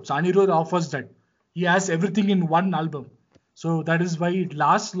get bored. So Anirudh offers that. He has everything in one album. So that is why it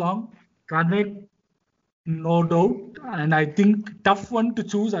lasts long. Connect, no doubt, and I think tough one to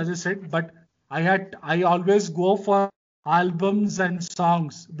choose, as I said. But I always go for albums and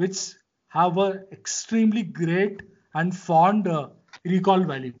songs which have a extremely great and fond recall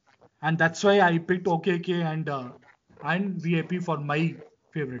value, and that's why I picked OKK and VIP for my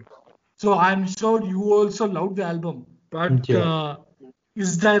favorite. So I'm sure you also loved the album, but Yeah.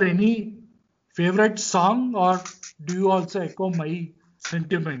 is there any favorite song or do you also echo my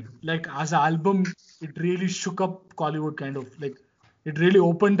sentiment? Like as an album, it really shook up Kollywood kind of like it really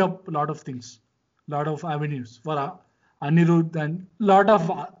opened up a lot of things, a lot of avenues for Anirudh and a lot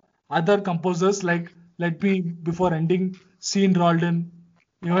of other composers like let me before ending Sean Roldan,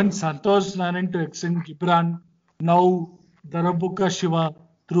 even Santosh Narayan to extend Gibran, now Darabuka Shiva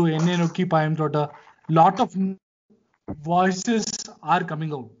through Ennenoki Payam Tota, lot of voices are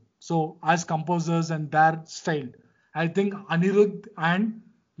coming out. So as composers and their style, I think Anirudh and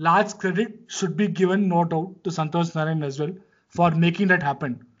large credit should be given no doubt to Santosh Narayan as well for making that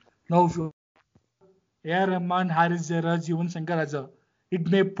happen. Now, if you A.R. Rahman, Haris Jairaj, even Shankar Raja, it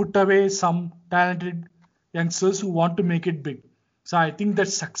may put away some talented youngsters who want to make it big. So I think that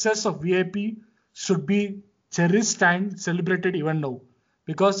success of VIP should be cherished and celebrated even now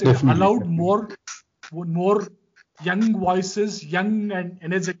because it Definitely. allowed more young voices, young and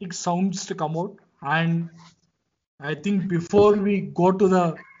energetic sounds to come out. And I think before we go to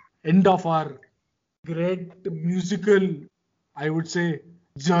the end of our great musical, I would say,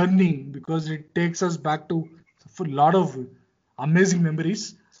 journey, because it takes us back to a lot of amazing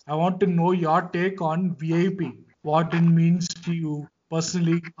memories, I want to know your take on VIP, what it means to you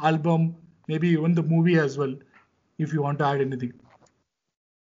personally, album, maybe even the movie as well. if you want to add anything.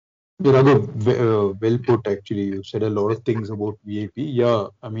 Yeah, Raghav, well put actually. You said a lot of things about VIP. Yeah,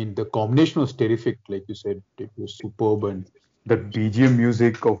 I mean, the combination was terrific. Like you said, it was superb. And that BGM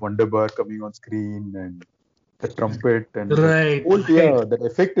music of Wonderbar coming on screen and the trumpet and that Right, whole, right. yeah, that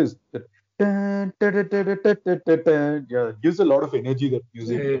effect is that. Dun, dun, dun, dun, dun, dun, dun, dun, dun. Yeah, it gives a lot of energy, that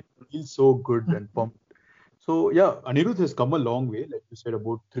music. Right. Feels so good and pumped. So yeah, Anirudh has come a long way, like you said,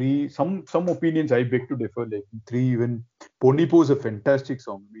 about three. Some opinions I beg to differ. Like three, even Ponipo is a fantastic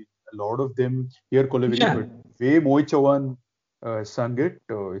song. I mean, a lot of them hear Kolaveri, Yeah. but way Moy Chavan sung it.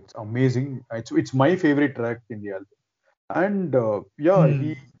 It's amazing. It's my favorite track in the album. And yeah,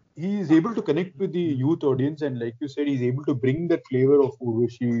 he Hmm. he is able to connect with the youth audience, and like you said, he's able to bring that flavor of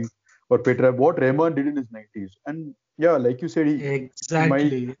Urvashi or Petra, what Rahman did in his 90s. And yeah, like you said, my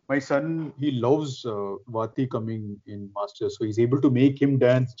Exactly. my son, he loves Vati coming in Master, so he's able to make him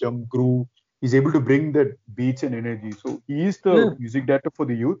dance, jump, groove. He's able to bring that beats and energy. So he is the Yeah. music director for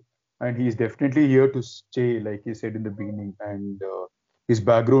the youth, and he's definitely here to stay, like he said in the beginning. And his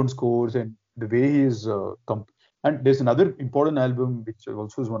background scores and the way he is and there's another important album which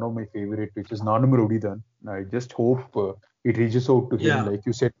also is one of my favorite, which is Nanum Rodidan. I just hope it reaches out to him, Yeah. like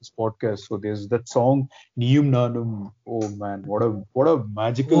you said, this podcast. So there's that song Niyum Nanum. Oh man, what a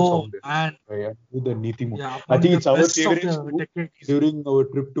magical Oh song that is. man. Right? With the Niti. Yeah. I Among think the it's our best of favorites the too. decade easily. During our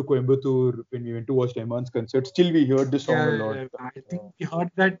trip to Coimbatore, when we went to watch Rahman's concert, still we heard this song a lot. Yeah. I think we heard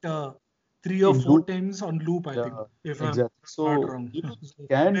that 3 or 4 In times on loop, I think, yeah, if I'm exactly. not So wrong. Niruj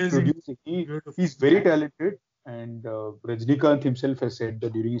can Amazing. produce. Beautiful. He's very talented, and Rajnikant himself has said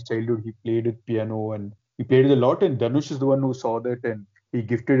that during his childhood he played with piano and he played it a lot. And Dhanush is the one who saw that, and he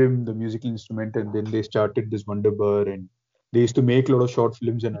gifted him the musical instrument. And then they started this Wonder Bar, and they used to make a lot of short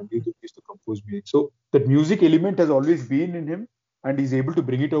films, and Anirudh used to compose music. So that music element has always been in him, and he's able to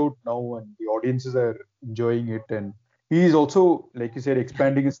bring it out now, and the audiences are enjoying it. And he is also, like you said,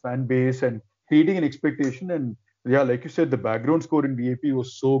 expanding his fan base and creating an expectation. And yeah, like you said, the background score in VIP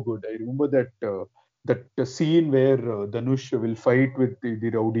was so good. I remember that scene where Dhanush will fight with the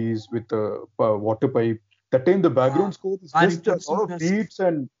rowdies with the water pipe. That time the Yeah. background score is Are you just a lot of considers? beats,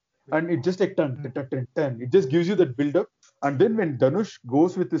 and it just like tan, tan, tan, tan, tan. It just gives you that build up. And then when Dhanush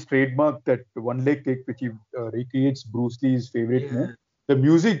goes with his trademark, that one leg kick which he recreates Bruce Lee's favorite move, Yeah. the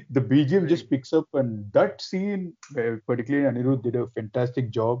music, the BGM Right. just picks up. And that scene, particularly Anirudh did a fantastic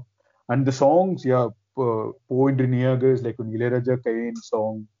job. And the songs, yeah, Poe and Niagas, like an Ilayaraja Kain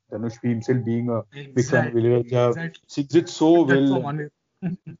song, Dhanush himself being a big fan of Exactly. Ilayaraja, Exactly. sings it so That well. from And,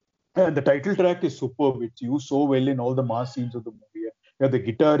 Anil. and the title track is superb. It's used so well in all the mass scenes of the movie. Yeah, the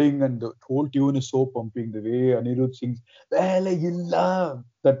guitaring and the whole tune is so pumping. The way Anirudh sings, well, you love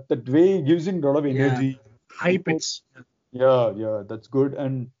that way gives him a lot of Yeah. energy. High Super. pitch. Yeah, that's good.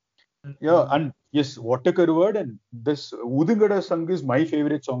 And yeah, Mhm. and yes, Water Word and this Udingada song is my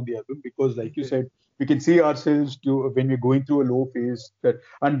favorite song on the album because, like you Okay. said, we can see ourselves to when we're going through a low phase. That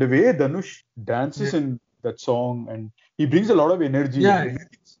and the way Dhanush dances Yeah. in that song, and he brings a lot of energy. And the Yeah.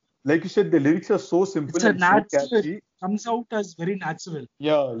 lyrics, like you said, the lyrics are so It's simple a and so natural. catchy. Comes out as very natural.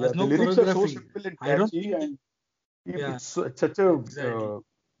 Yeah, There's the no lyrics are so choreography. simple and I don't catchy, think. and Yeah. it's such a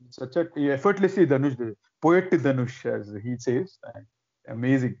Exactly. effortlessly Dhanush, the poet Dhanush, as he says, and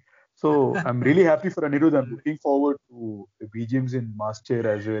amazing. So I'm really happy for Anirudh. I'm looking forward to the BGMs in Master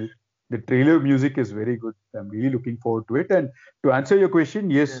as well. The trailer music is very good. I'm really looking forward to it. And to answer your question,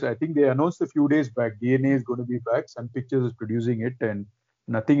 Yeah. yes, I think they announced a few days back. DNA is going to be back. Sun Pictures is producing it, and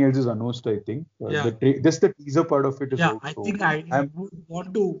nothing else is announced. I think Yeah. just the teaser part of it is Yeah. out. I So think I I'm would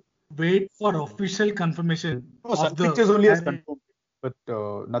want to wait for official confirmation no, of Sun the. Pictures only has confirmed it,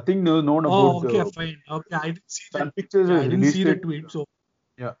 but nothing known about Oh, okay, the fine. Okay, I didn't see that. Sun Pictures Yeah, I has didn't see released the it. tweet. So,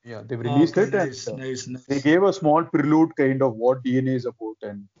 They've released okay, it, and nice, nice, they nice. gave a small prelude kind of what DNA is about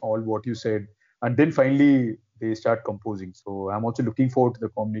and all what you said. And then finally they start composing. So I'm also looking forward to the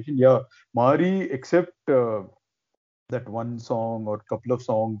combination. Yeah, Mari, except that one song or couple of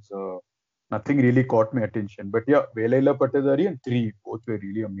songs, nothing really caught my attention. But yeah, Velaila Patadari and three, both were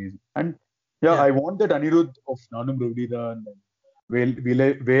really amazing. And yeah, Yeah, I want that Anirudh of Nanum Ravdidan and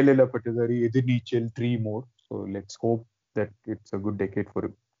Velaila Patadari, Edinichel, three more. So let's hope that it's a good decade for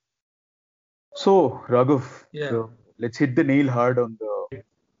him. So, Raghav, yeah, let's hit the nail hard on the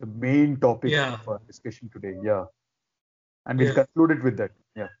main topic yeah, of our discussion today. Yeah. And we'll yeah, conclude it with that.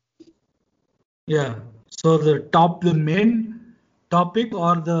 Yeah. yeah. So the main topic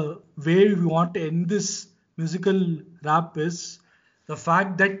or the way we want to end this musical rap is the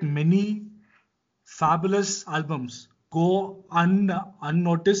fact that many fabulous albums go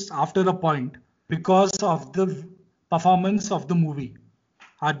unnoticed after a point because of the performance of the movie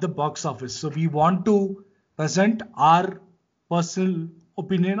at the box office. So we want to present our personal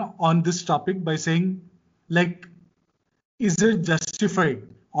opinion on this topic by saying, like, is it justified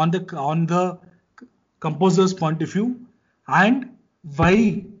on the composer's point of view, and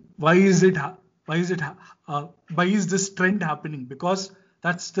why why is it why is it why is this trend happening? Because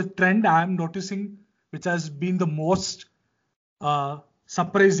that's the trend I am noticing, which has been the most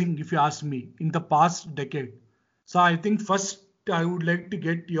surprising, if you ask me, in the past decade. So I think first I would like to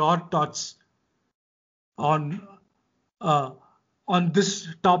get your thoughts on uh, on this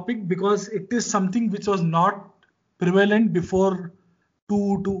topic, because it is something which was not prevalent before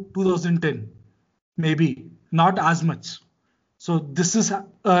 2010, maybe not as much. So this is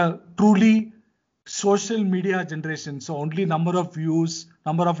a truly social media generation. So only number of views,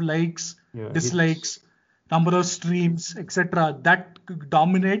 number of likes, Yeah, hits. dislikes, number of streams, etc. that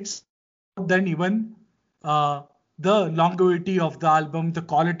dominates than even uh, the longevity of the album, the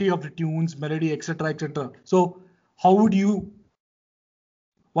quality of the tunes, melody, etc., etc. So how would you?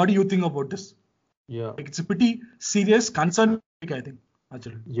 What do you think about this? Yeah. Like, it's a pretty serious concern, I think,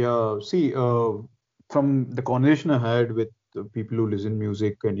 actually. Yeah, see, from the conversation I had with the people who listen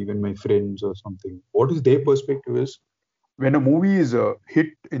music and even my friends or something, what is their perspective is when a movie is a hit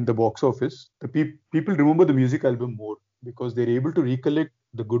in the box office, the people remember the music album more because they're able to recollect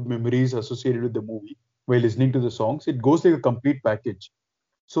the good memories associated with the movie while listening to the songs. It goes like a complete package.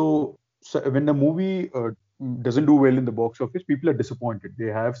 So when the movie doesn't do well in the box office, people are disappointed. They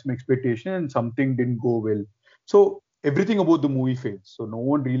have some expectation and something didn't go well. So everything about the movie fails. So no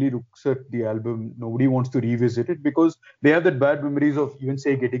one really looks at the album. Nobody wants to revisit it because they have that bad memories of even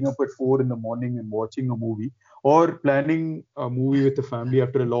say getting up at 4 in the morning and watching a movie, or planning a movie with the family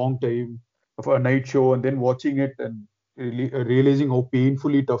after a long time of a night show and then watching it and realizing how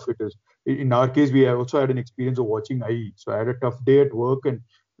painfully tough it is. In our case, we also had an experience of watching IE. So I had a tough day at work and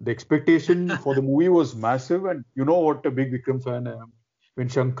the expectation for the movie was massive, and you know what a big Vikram fan I am. When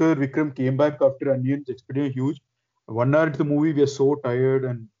Shankar Vikram came back after Onions, expectation huge. 1 hour into the movie, we are so tired,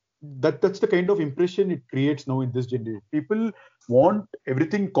 and that's the kind of impression it creates now in this generation. People want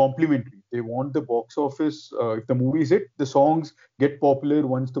everything complimentary. They want the box office. If the movie is hit, the songs get popular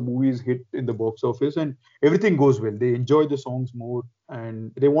once the movie is hit in the box office, and everything goes well. They enjoy the songs more,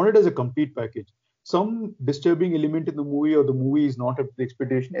 and they want it as a complete package. Some disturbing element in the movie or the movie is not up to the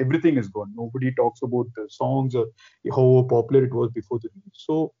expectation, everything is gone. Nobody talks about the songs or how popular it was before the release.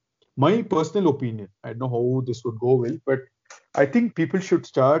 So my personal opinion, I don't know how this would go well, but I think people should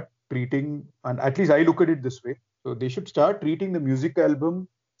start treating, and at least I look at it this way. So they should start treating the music album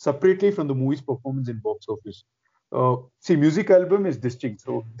separately from the movie's performance in box office. See, music album is distinct,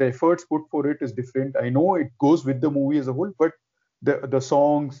 so the efforts put for it is different. I know it goes with the movie as a whole, but the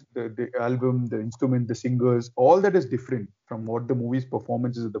songs, the album, the instrument, the singers, all that is different from what the movie's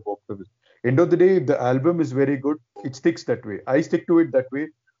performance is at the box office. End of the day, if the album is very good, it sticks that way. I stick to it that way.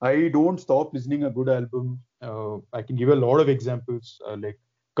 I don't stop listening a good album. I can give a lot of examples like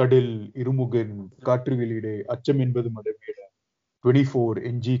Kadil, Irumugan, Katru Velide, Acham Enbadu Madameda, 24,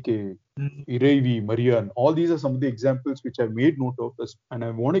 NGK, Mm. Ireivi, Marian. All these are some of the examples which I've made note of, and I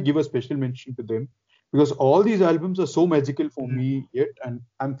want to give a special mention to them because all these albums are so magical for Mm. me yet,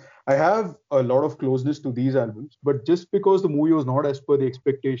 and I have a lot of closeness to these albums. But just because the movie was not as per the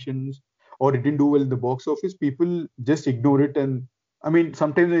expectations or it didn't do well in the box office, people just ignore it. And I mean,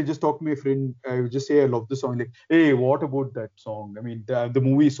 sometimes I just talk to my friend, I would just say I love the song, like, hey, what about that song? I mean, the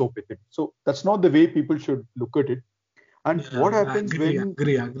movie is so pathetic. So that's not the way people should look at it. And what Yeah, happens when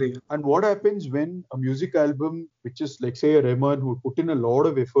agree. and what happens when a music album, which is like say a Rahman who put in a lot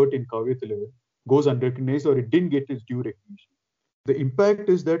of effort in Kavya Level, goes unrecognized or it didn't get its due recognition? The impact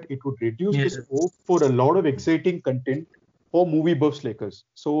is that it would reduce the Yes. scope for a lot of exciting content for movie buffs like us.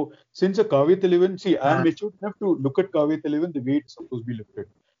 So since a Kavya 11, see, I'm Uh, mature enough to look at Kavya 11 the way it's supposed to be looked at.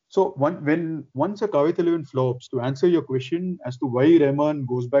 So when once a Kavya 11 flops, to answer your question as to why Rahman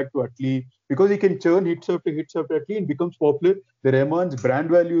goes back to Atli, because he can churn hits after Atli and becomes popular, the Rahman's brand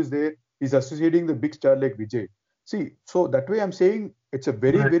value is there. He's associating the big star like Vijay. See, so that way I'm saying it's a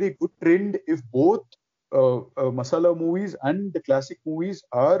very, right. very good trend if both masala movies and the classic movies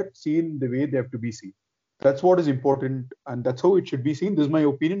are seen the way they have to be seen. That's what is important, and that's how it should be seen. This is my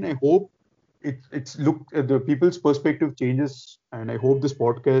opinion. I hope it's look the people's perspective changes, and I hope this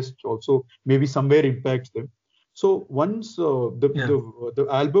podcast also maybe somewhere impacts them. So once Yeah. the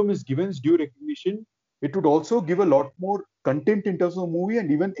album is given its due recognition, it would also give a lot more content in terms of the movie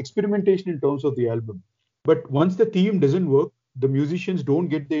and even experimentation in terms of the album. But once the theme doesn't work, the musicians don't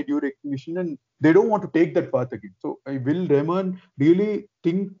get their due recognition and they don't want to take that path again. So will Rahman really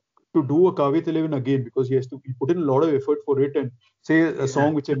think? to do a Kavyathalavan again, because he put in a lot of effort for it, and say a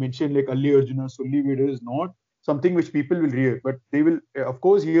song which I mentioned like Alli Arjuna Sulli Veedu is not something which people will hear, but they will of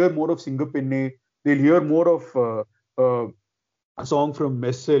course hear more of Singapenne. They'll hear more of a song from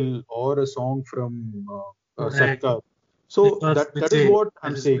Messel or a song from Correct. Sarkar. So Because that is what that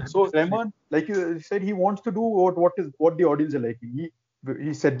I'm is saying. So Rahman, like you said, he wants to do what the audience are liking.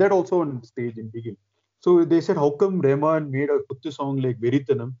 He said that also on stage in Digil. So they said, how come Rahman made a Kuttu song like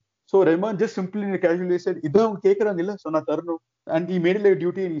Verithanam? So Rahman just simply casually said, "Idha kekrangilla, so na tarno," and he made it like a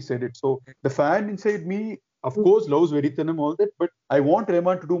duty and he said it. So the fan inside me, of course, loves Verithanam, all that, but I want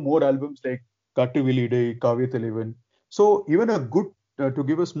Rahman to do more albums like Kattu Vilide, Kavyathalavan. So even a good, to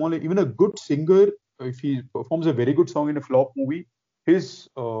give a small, even a good singer, if he performs a very good song in a flop movie, his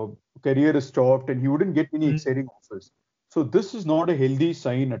career is stopped and he wouldn't get many Mm, exciting offers. So this is not a healthy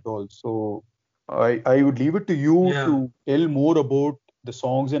sign at all. So I would leave it to you yeah. to tell more about the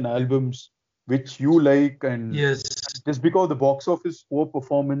songs and albums which you like, and Yes. just because the box office poor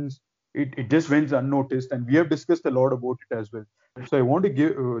performance, it just went unnoticed, and we have discussed a lot about it as well. So I want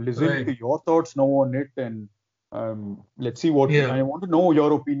to listen Right. to your thoughts now on it, and let's see what Yeah. I want to know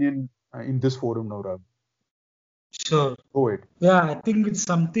your opinion in this forum now, Raghu. Sure. Go ahead. Yeah, I think it's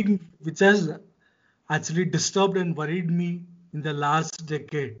something which has actually disturbed and worried me in the last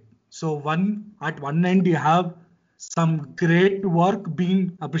decade. So at one end you have some great work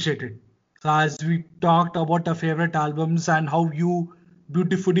being appreciated. So as we talked about our favorite albums and how you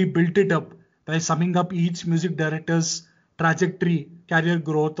beautifully built it up by summing up each music director's trajectory, career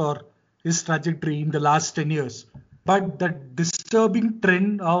growth, or his trajectory in the last 10 years. But the disturbing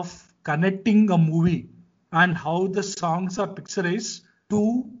trend of connecting a movie and how the songs are picturized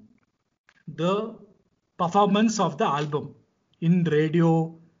to the performance of the album in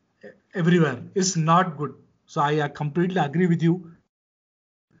radio everywhere is not good. So I completely agree with you.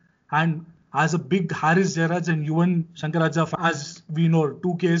 And as a big Haris Jairaj and Yuvan Shankaraja, as we know,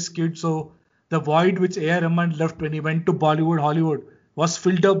 2K's kid, so the void which A.R. Rahman left when he went to Bollywood, Hollywood was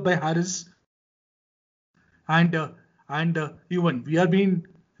filled up by Haris and Yuvan. We are being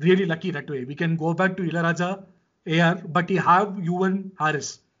really lucky that way. We can go back to Ilayaraja, AR, but you have Yuvan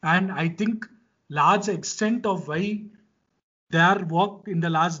Harris. And I think large extent of why their work in the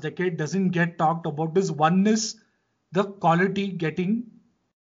last decade doesn't get talked about is one is the quality getting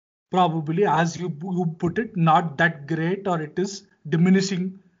probably, as you put it, not that great, or it is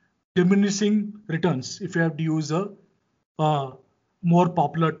diminishing returns, if you have to use a uh, more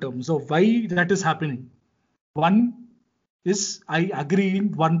popular term. So why that is happening? One is, I agree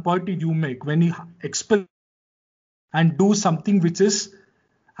in one point you make, when you express and do something which is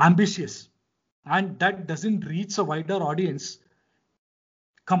ambitious and that doesn't reach a wider audience,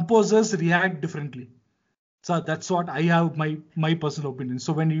 composers react differently. So that's what I have my personal opinion.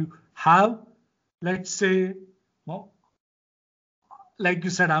 So when you have, let's say, well, like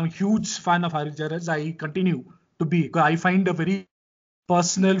you said, I'm a huge fan of Hari Jairaj. I continue to be. I find a very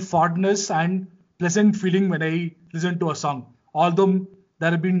personal fondness and pleasant feeling when I listen to a song. Although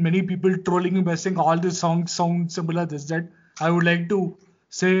there have been many people trolling me by saying all the songs sound similar, this, that. I would like to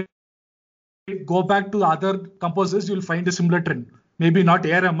say, go back to the other composers, you'll find a similar trend. Maybe not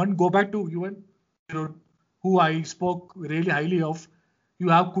A.R. Rahman, go back to even who I spoke really highly of. You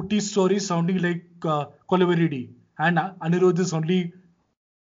have Kutti's stories sounding like Kollywood, and Anirudh is only.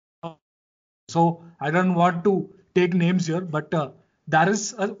 So I don't want to take names here, but there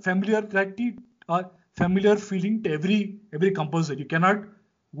is a familiarity or familiar feeling to every composer. You cannot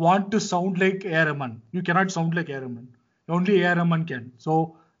want to sound like A.R. Rahman. You cannot sound like A.R. Rahman. Only A.R. Rahman can.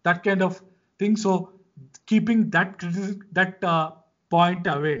 So that kind of thing. So keeping that point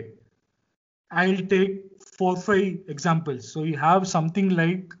away, I'll take 4 5 examples. So you have something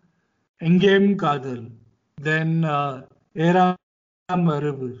like Engame Kadal, then Era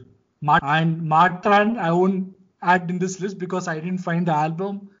Marabu, and Matran. I won't add in this list because I didn't find the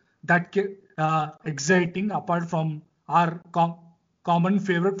album that exciting apart from our common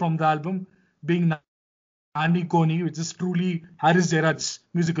favorite from the album being Nani Koni, which is truly Haris Jairaj's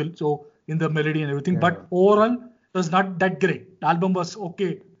musical. So in the melody and everything, Yeah. but overall it was not that great. The album was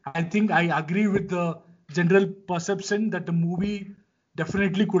okay. I think I agree with the general perception that the movie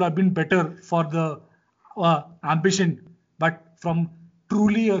definitely could have been better for the ambition. But from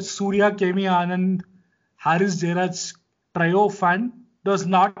truly a Surya Kemi Anand Haris Jairaj trio fan, it was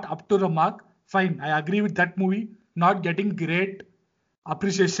not up to the mark. Fine, I agree with that movie not getting great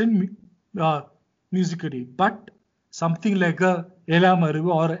appreciation musically, but something like a Ela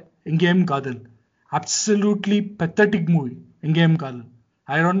Maru or Engame Kadal, absolutely pathetic movie. Engame Kadal,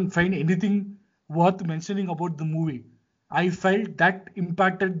 I don't find anything worth mentioning about the movie. I felt that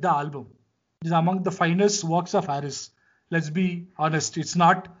impacted the album. It's among the finest works of Harris. Let's be honest. It's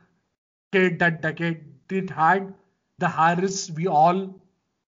not that decade. It had the Harris we all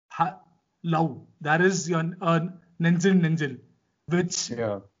love. There is Nenzil Nenzil, which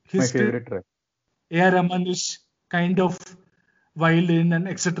Yeah, it's my history favorite track. A.R. Rahman is kind of violin and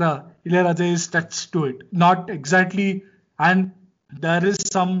etc. Ilayaraja is touched to it. Not exactly, and there is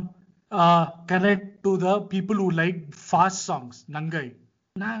some connect to the people who like fast songs. Nangai.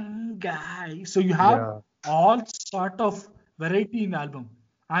 Nangai. So you have Yeah, all sort of variety in album.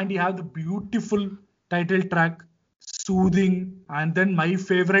 And you have the beautiful title track, soothing, and then my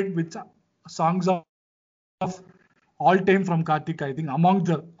favorite, which songs of all time from Karthik, I think among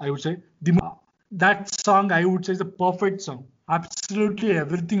the, I would say, that song I would say is a perfect song. Absolutely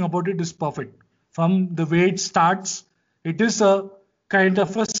everything about it is perfect. From the way it starts, it is a kind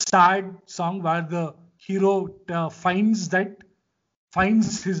of a sad song where the hero finds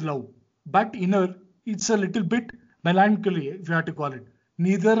his love, but inner it's a little bit melancholy, if you have to call it.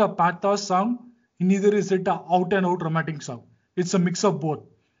 Neither a pathos song, neither is it a out and out romantic song. It's a mix of both.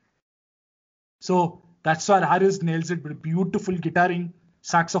 So that's why Harris nails it with beautiful guitaring,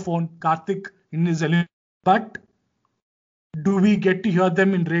 saxophone, Karthik in his element. But do we get to hear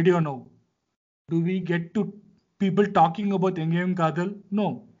them in radio now? Do we get to people talking about Engem Kadal?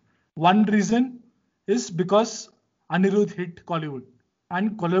 No. One reason is because Anirudh hit Kollywood,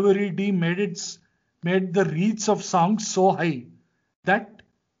 and Kollywood made the reach of songs so high that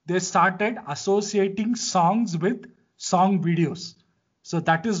they started associating songs with song videos. So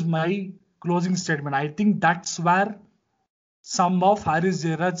that is my closing statement. I think that's where some of Haris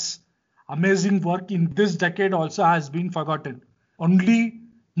Jairaj's amazing work in this decade also has been forgotten. Only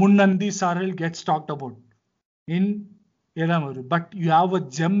Munnandi Saral gets talked about in Elamaru. But you have a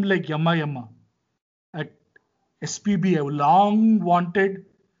gem like Yamma Yamma at SPB, a long wanted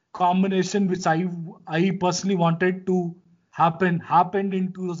combination which I personally wanted to happened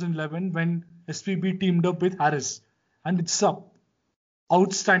in 2011 when SPB teamed up with Harris, and it's a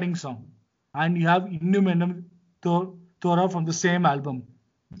outstanding song. And you have Innumenum Thora from the same album.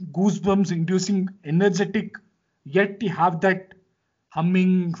 Goosebumps inducing, energetic, yet you have that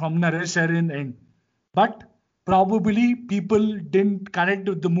humming from Naresh Sharin end. But probably people didn't connect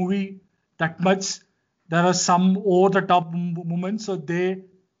with the movie that much. There are some over the top moments, so they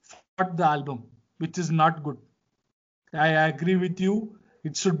fought the album, which is not good. I agree with you.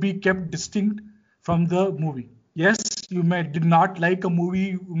 It should be kept distinct from the movie. Yes, you may did not like a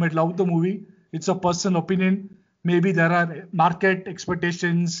movie, you may love the movie. It's a personal opinion. Maybe there are market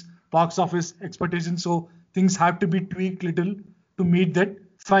expectations, box office expectations, so things have to be tweaked little to meet that.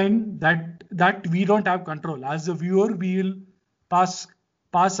 Fine, that we don't have control. As a viewer, we will pass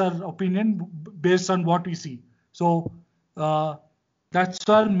pass our opinion based on what we see. So uh, that's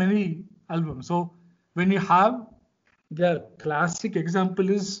why many albums. So when you have the classic example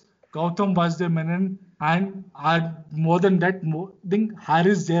is Gautam Vasudeva Menon, and more than that, I think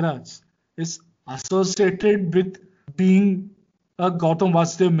Haris Jairaj is associated with being a Gautam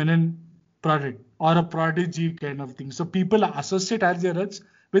Vasudeva Menon product or a prodigy kind of thing. So people associate Haris Jairaj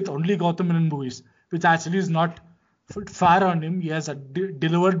with only Gautam Menon movies, which actually is not far on him. He has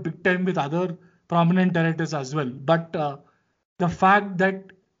delivered big time with other prominent directors as well. But the fact that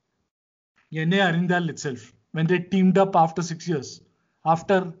Yene Arindal itself, when they teamed up after 6 years,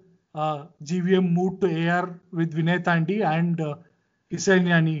 after GVM moved to AR with Vinay Tandi and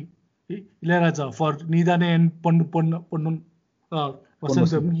Isanyani Ilayaraja for Nidane and Ponnun Vasantham,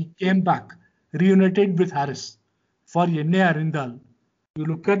 Ponnasundan. he came back, reunited with Harris for Yene Arindal. You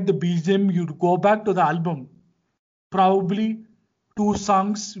look at the BGM, you go back to the album, probably two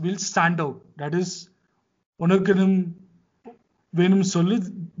songs will stand out. That is Unakanam Venum Solid,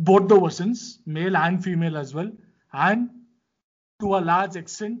 both the versions, male and female as well, and to a large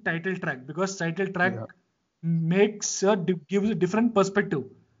extent title track, because title track Yeah, gives a different perspective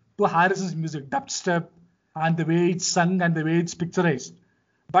to Harris's music, dubstep, and the way it's sung and the way it's picturized.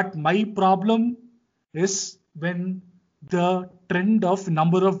 But my problem is when the trend of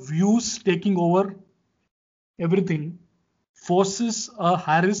number of views taking over everything forces a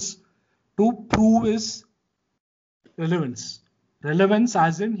Harris to prove his relevance. Relevance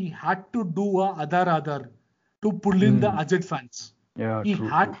as in he had to do a other to pull in the mm, Ajit fans. yeah, He true,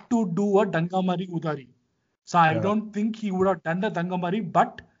 had true. to do a Dangamari Udari. So I Yeah, don't think he would have done the Dangamari,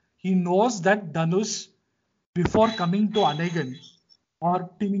 but he knows that Dhanush, before coming to Anegan or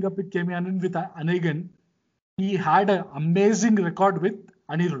teaming up with Kemi Anand with Anegan, he had an amazing record with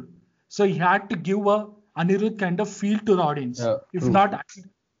Anirudh. So he had to give a Anirudh kind of feel to the audience. yeah, If true, not, true.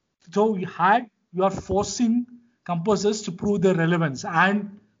 so you are forcing composers to prove their relevance.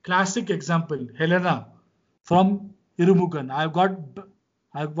 And classic example, Helena from Irumugan. I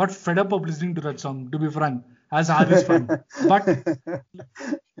got fed up of listening to that song, to be frank, as a Harris fan. But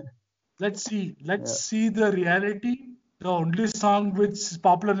let's see the reality. The only song which is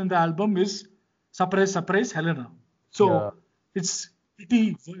popular in the album is Surprise, Surprise, Helena. So it's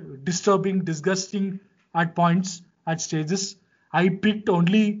pretty disturbing, disgusting at points, at stages. I picked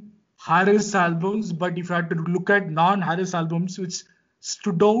only Harris albums, but if I had to look at non-Harris albums which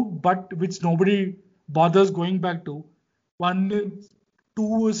stood out but which nobody bothers going back to,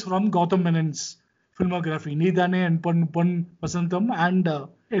 two is from Gautam Menon's filmography, Nidane and Pon Vasantam and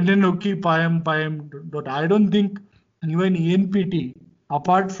Ennenoki Payam Payam. I don't think even ENPT,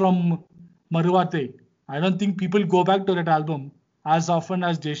 apart from Maruvate, I don't think people go back to that album as often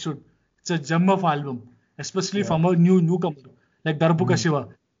as they should. It's a gem of album, especially from a newcomer like Darbuka Shiva.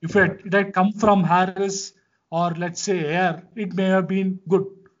 If it had come from Harris or let's say Air, it may have been good,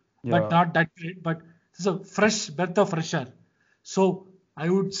 but not that great. But it's a fresh breath of fresh air. So I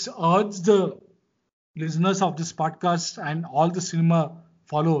would urge the listeners of this podcast and all the cinema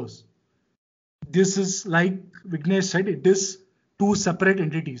followers. This is like Vignesh said, it is two separate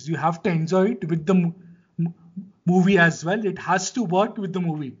entities. You have to enjoy it with the movie as well. It has to work with the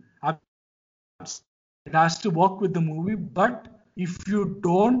movie. It has to work with the movie. But if you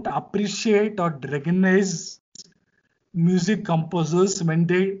don't appreciate or recognize music composers when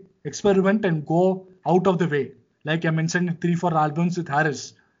they experiment and go out of the way, like I mentioned in 3-4 albums with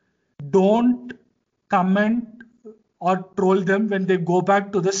Harris, don't comment or troll them when they go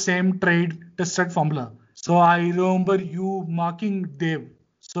back to the same trade tested formula. So I remember you marking Dave.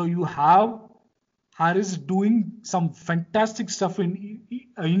 So you have Harris doing some fantastic stuff in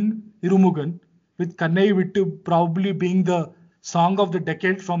Irumugan, with Kannai Vittu probably being the song of the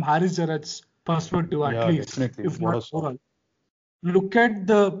decade from Harris Jarat's perspective, at least, definitely. if not overall. Look at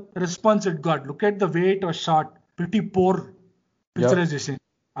the response it got. Look at the way it was shot. Pretty poor picturization.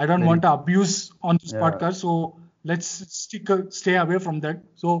 I don't want to abuse on this podcast, so let's stay away from that.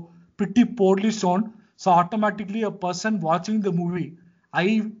 So pretty poorly shown. So automatically a person watching the movie,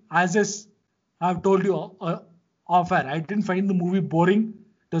 I've told you off air, I didn't find the movie boring.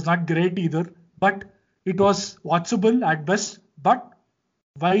 It was not great either, but it was watchable at best. But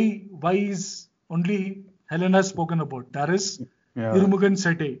why is only Helena spoken about? There is Irumugan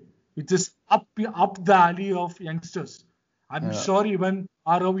Sete, which is up the alley of youngsters. I'm sure even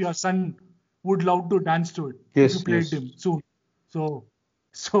Arav, your son, would love to dance to it if you played him soon. So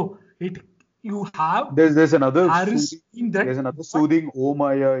you have there's another Harris soothing Oh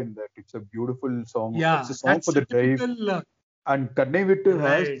Maya in that. It's a beautiful song. Yeah, it's a song for the drive. And Kannai Vittu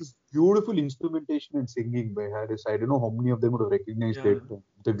has this beautiful instrumentation and singing by Harris. I don't know how many of them would have recognized it.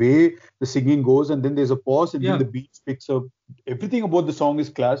 The way the singing goes, and then there's a pause, and then the beat picks up. Everything about the song is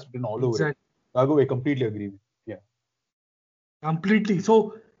clasped and all over it. Raghav, I completely agree with you. Completely.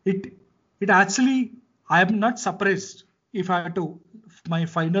 So it actually, I am not surprised if I had to, my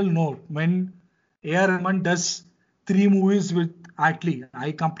final note, when A.R. Rahman does 3 movies with Atlee,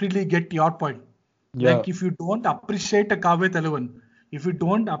 I completely get your point. Like if you don't appreciate a Kavya Talavan, if you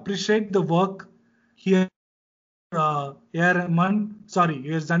don't appreciate the work here, A.R. Rahman, he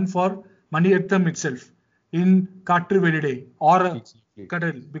has done for Maniyatham itself in Katru Velide or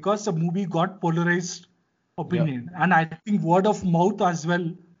Kadal, because the movie got polarized opinion. And I think word of mouth as well,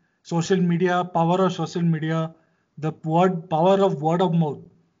 social media, power of social media, the power of word of mouth,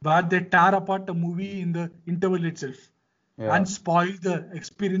 where they tear apart the movie in the interval itself and spoil the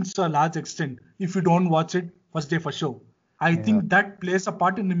experience to a large extent if you don't watch it first day for show. I think that plays a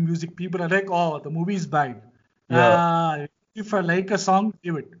part in the music. People are like, oh, the movie is bad. If I like a song,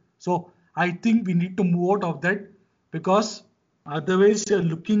 give it. So I think we need to move out of that, because otherwise you're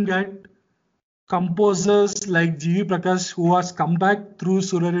looking at composers like G.V. Prakash, who has come back through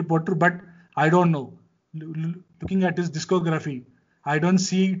Surari Potter, but I don't know. Looking at his discography, I don't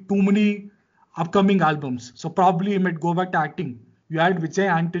see too many upcoming albums. So probably he might go back to acting. You had Vijay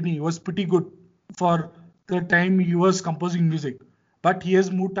Antony, he was pretty good for the time he was composing music, but he has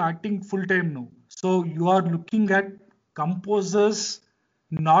moved to acting full time now. So you are looking at composers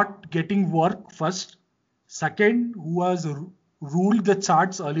not getting work first. Second, who has ruled the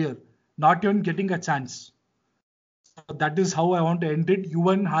charts earlier, not even getting a chance. So that is how I want to end it.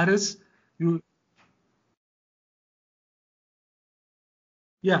 Yuvan Harris,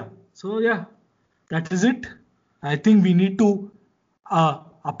 that is it. I think we need to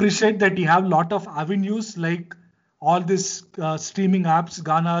appreciate that you have a lot of avenues like all these streaming apps,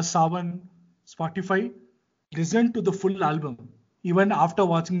 Ghana, Savan, Spotify. Listen to the full album even after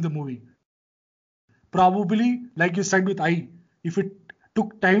watching the movie. probably, like you said with if it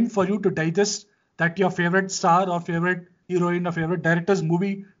took time for you to digest that your favorite star or favorite heroine or favorite director's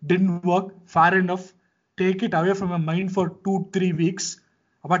movie didn't work, fair enough. Take it away from your mind for 2-3 weeks.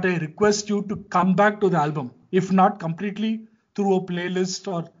 But I request you to come back to the album, if not completely through a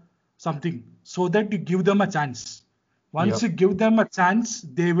playlist or something, so that you give them a chance. Yeah. Once you give them a chance,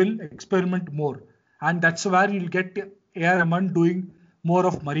 they will experiment more. And that's where you'll get A.R. Rahman doing more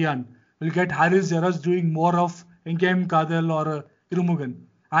of Marian. You'll get Haris Jaras doing more of Engame Kadal or Irumugan.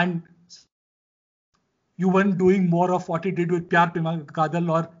 And you weren't doing more of what he did with Pyar Kadal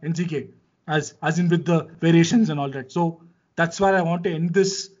or NCK, as in with the variations and all that. So that's where I want to end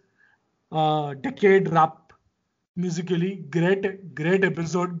this decade wrap musically. Great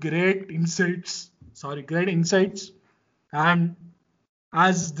episode, great insights. And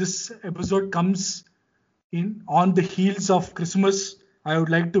as this episode comes in on the heels of Christmas, I would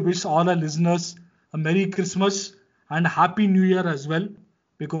like to wish all our listeners a Merry Christmas and Happy New Year as well,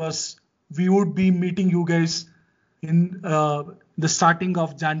 because we would be meeting you guys in the starting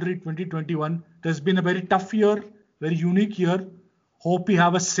of January 2021. It has been a very tough year, very unique year. Hope you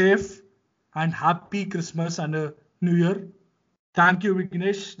have a safe and happy Christmas and a New Year. Thank you,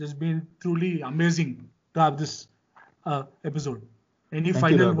 Vignesh. It's been truly amazing to have this episode. Any Thank you,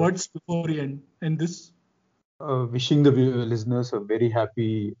 final Raghav. words before we end this? Wishing the listeners a very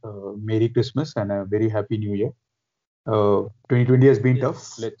happy Merry Christmas and a very happy New Year. 2020 has been tough.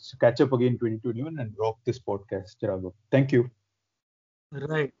 Yes. Let's catch up again 2021 and rock this podcast, Raghav. Thank you.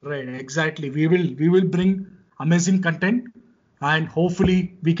 Right, exactly. We will bring amazing content, and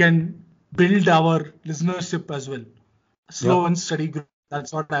hopefully we can build our listenership as well. Yeah, Slow and steady growth.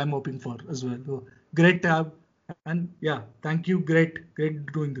 That's what I'm hoping for as well. So, great to have, and yeah, thank you. Great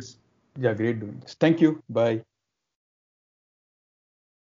doing this. yeah, great doing this. Thank you. Bye.